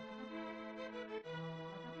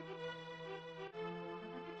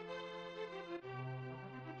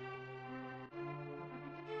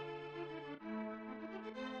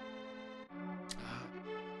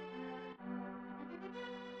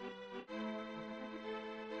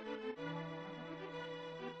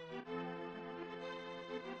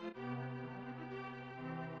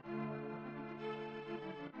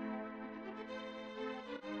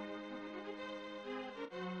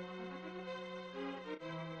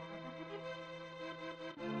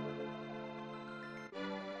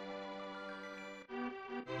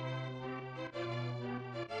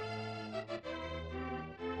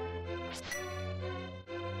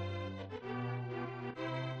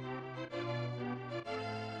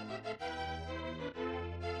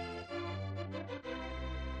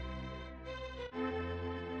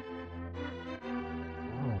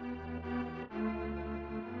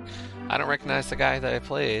 I don't recognize the guy that I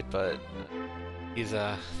played, but he's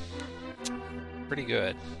pretty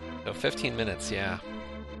good. So 15 minutes, yeah.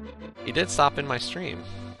 He did stop in my stream.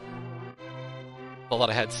 A lot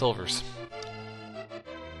of head silvers.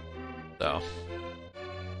 So.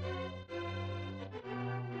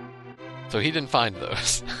 So he didn't find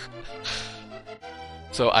those.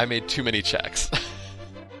 So I made too many checks.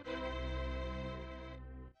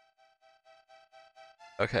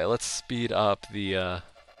 Okay, let's speed up the,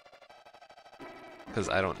 because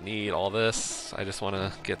I don't need all this. I just want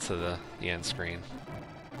to get to the end screen.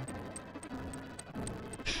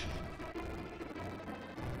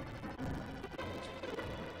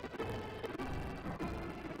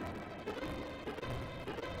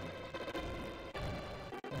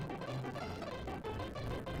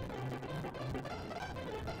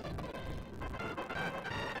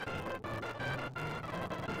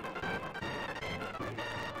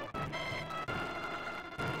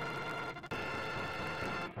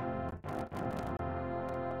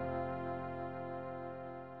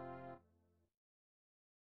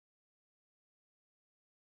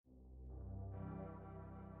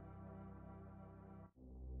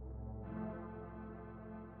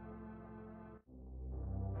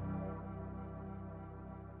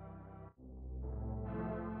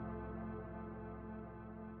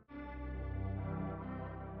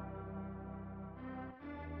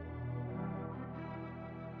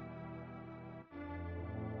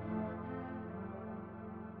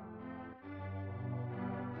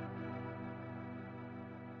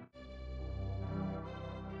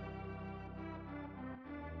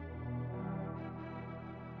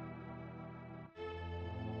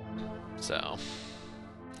 So,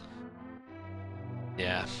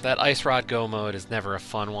 yeah, that Ice Rod Go mode is never a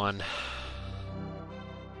fun one.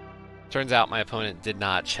 Turns out my opponent did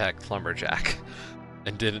not check Lumberjack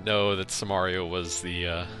and didn't know that Samario was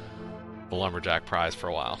the Lumberjack prize for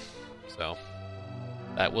a while. So,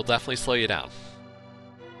 that will definitely slow you down.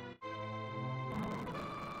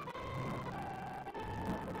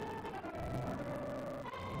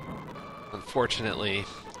 Unfortunately,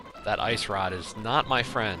 that Ice Rod is not my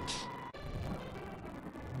friend.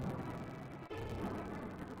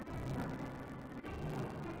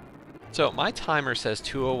 So my timer says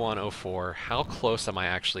 2:01:04. How close am I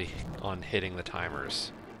actually on hitting the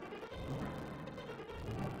timers?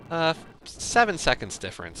 7 seconds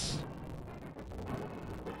difference.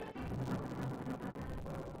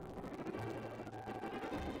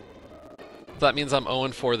 So that means I'm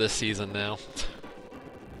 0-4 this season now.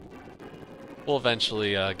 We'll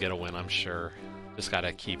eventually get a win, I'm sure. Just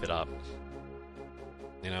gotta keep it up.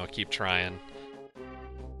 You know, keep trying.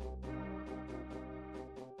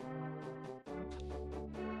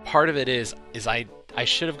 Part of it is I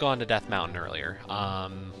should have gone to Death Mountain earlier.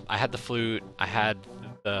 I had the flute, I had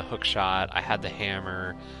the hook shot, I had the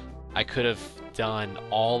hammer. I could have done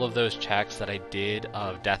all of those checks that I did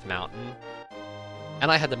of Death Mountain,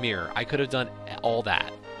 and I had the mirror. I could have done all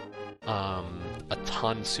that a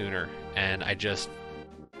ton sooner, and I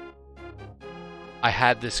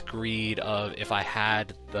had this greed of if I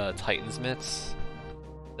had the Titan's mitts,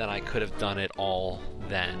 then I could have done it all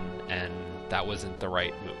then, and that wasn't the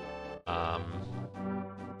right move.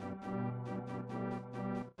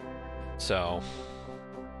 So,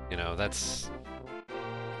 you know, that's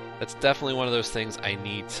definitely one of those things I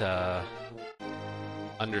need to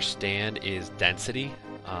understand is density.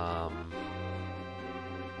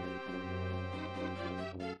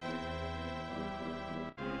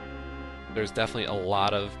 There's definitely a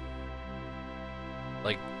lot of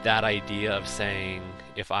like that idea of saying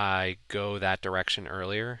if I go that direction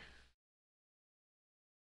earlier,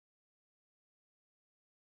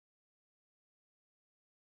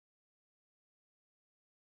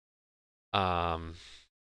 Um,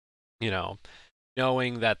 you know,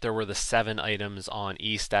 knowing that there were the 7 items on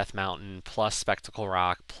East Death Mountain plus Spectacle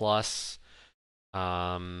Rock plus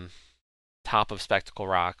um, top of Spectacle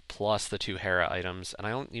Rock plus the 2 Hera items, and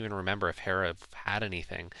I don't even remember if Hera had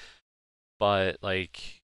anything, but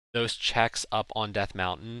like those checks up on Death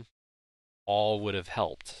Mountain all would have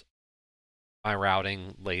helped my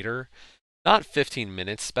routing later. Not 15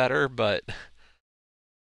 minutes better, but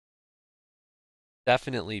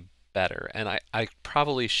definitely better. And I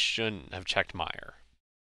probably shouldn't have checked Meyer.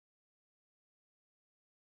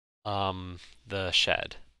 The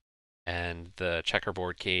shed and the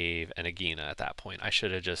checkerboard cave and Agina at that point. I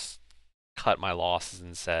should have just cut my losses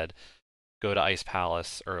and said, go to Ice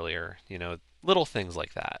Palace earlier. Little things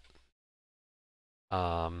like that.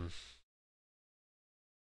 Um,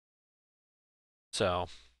 so,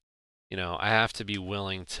 I have to be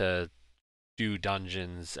willing to do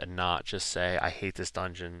dungeons and not just say, I hate this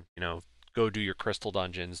dungeon. Go do your crystal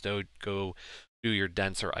dungeons, go do your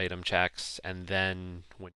denser item checks, and then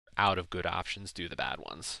when you're out of good options, do the bad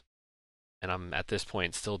ones. And I'm at this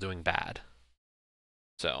point still doing bad.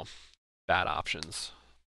 So, bad options.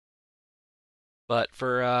 But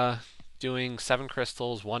for doing 7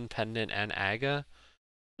 crystals, 1 pendant, and Aga,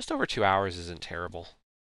 just over 2 hours isn't terrible.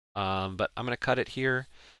 But I'm gonna cut it here.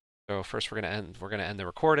 So first we're gonna end the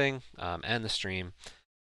recording and the stream.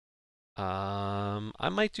 I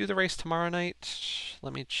might do the race tomorrow night.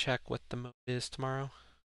 Let me check what the mode is tomorrow.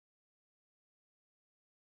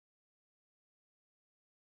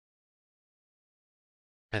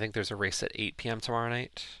 I think there's a race at 8 p.m. tomorrow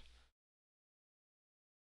night.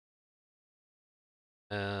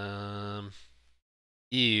 Um,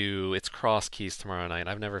 Ew, it's cross keys tomorrow night.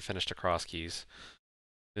 I've never finished a cross keys.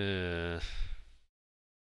 We'll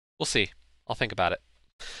see. I'll think about it.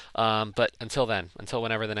 But until then, until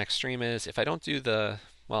whenever the next stream is, if I don't do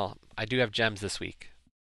well, I do have gems this week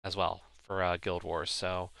as well for Guild Wars,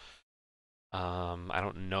 so I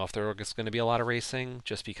don't know if there's going to be a lot of racing,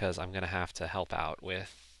 just because I'm going to have to help out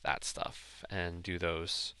with that stuff and do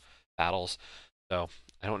those battles. So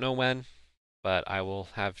I don't know when, but I will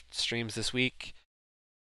have streams this week.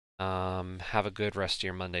 Have a good rest of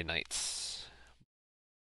your Monday nights.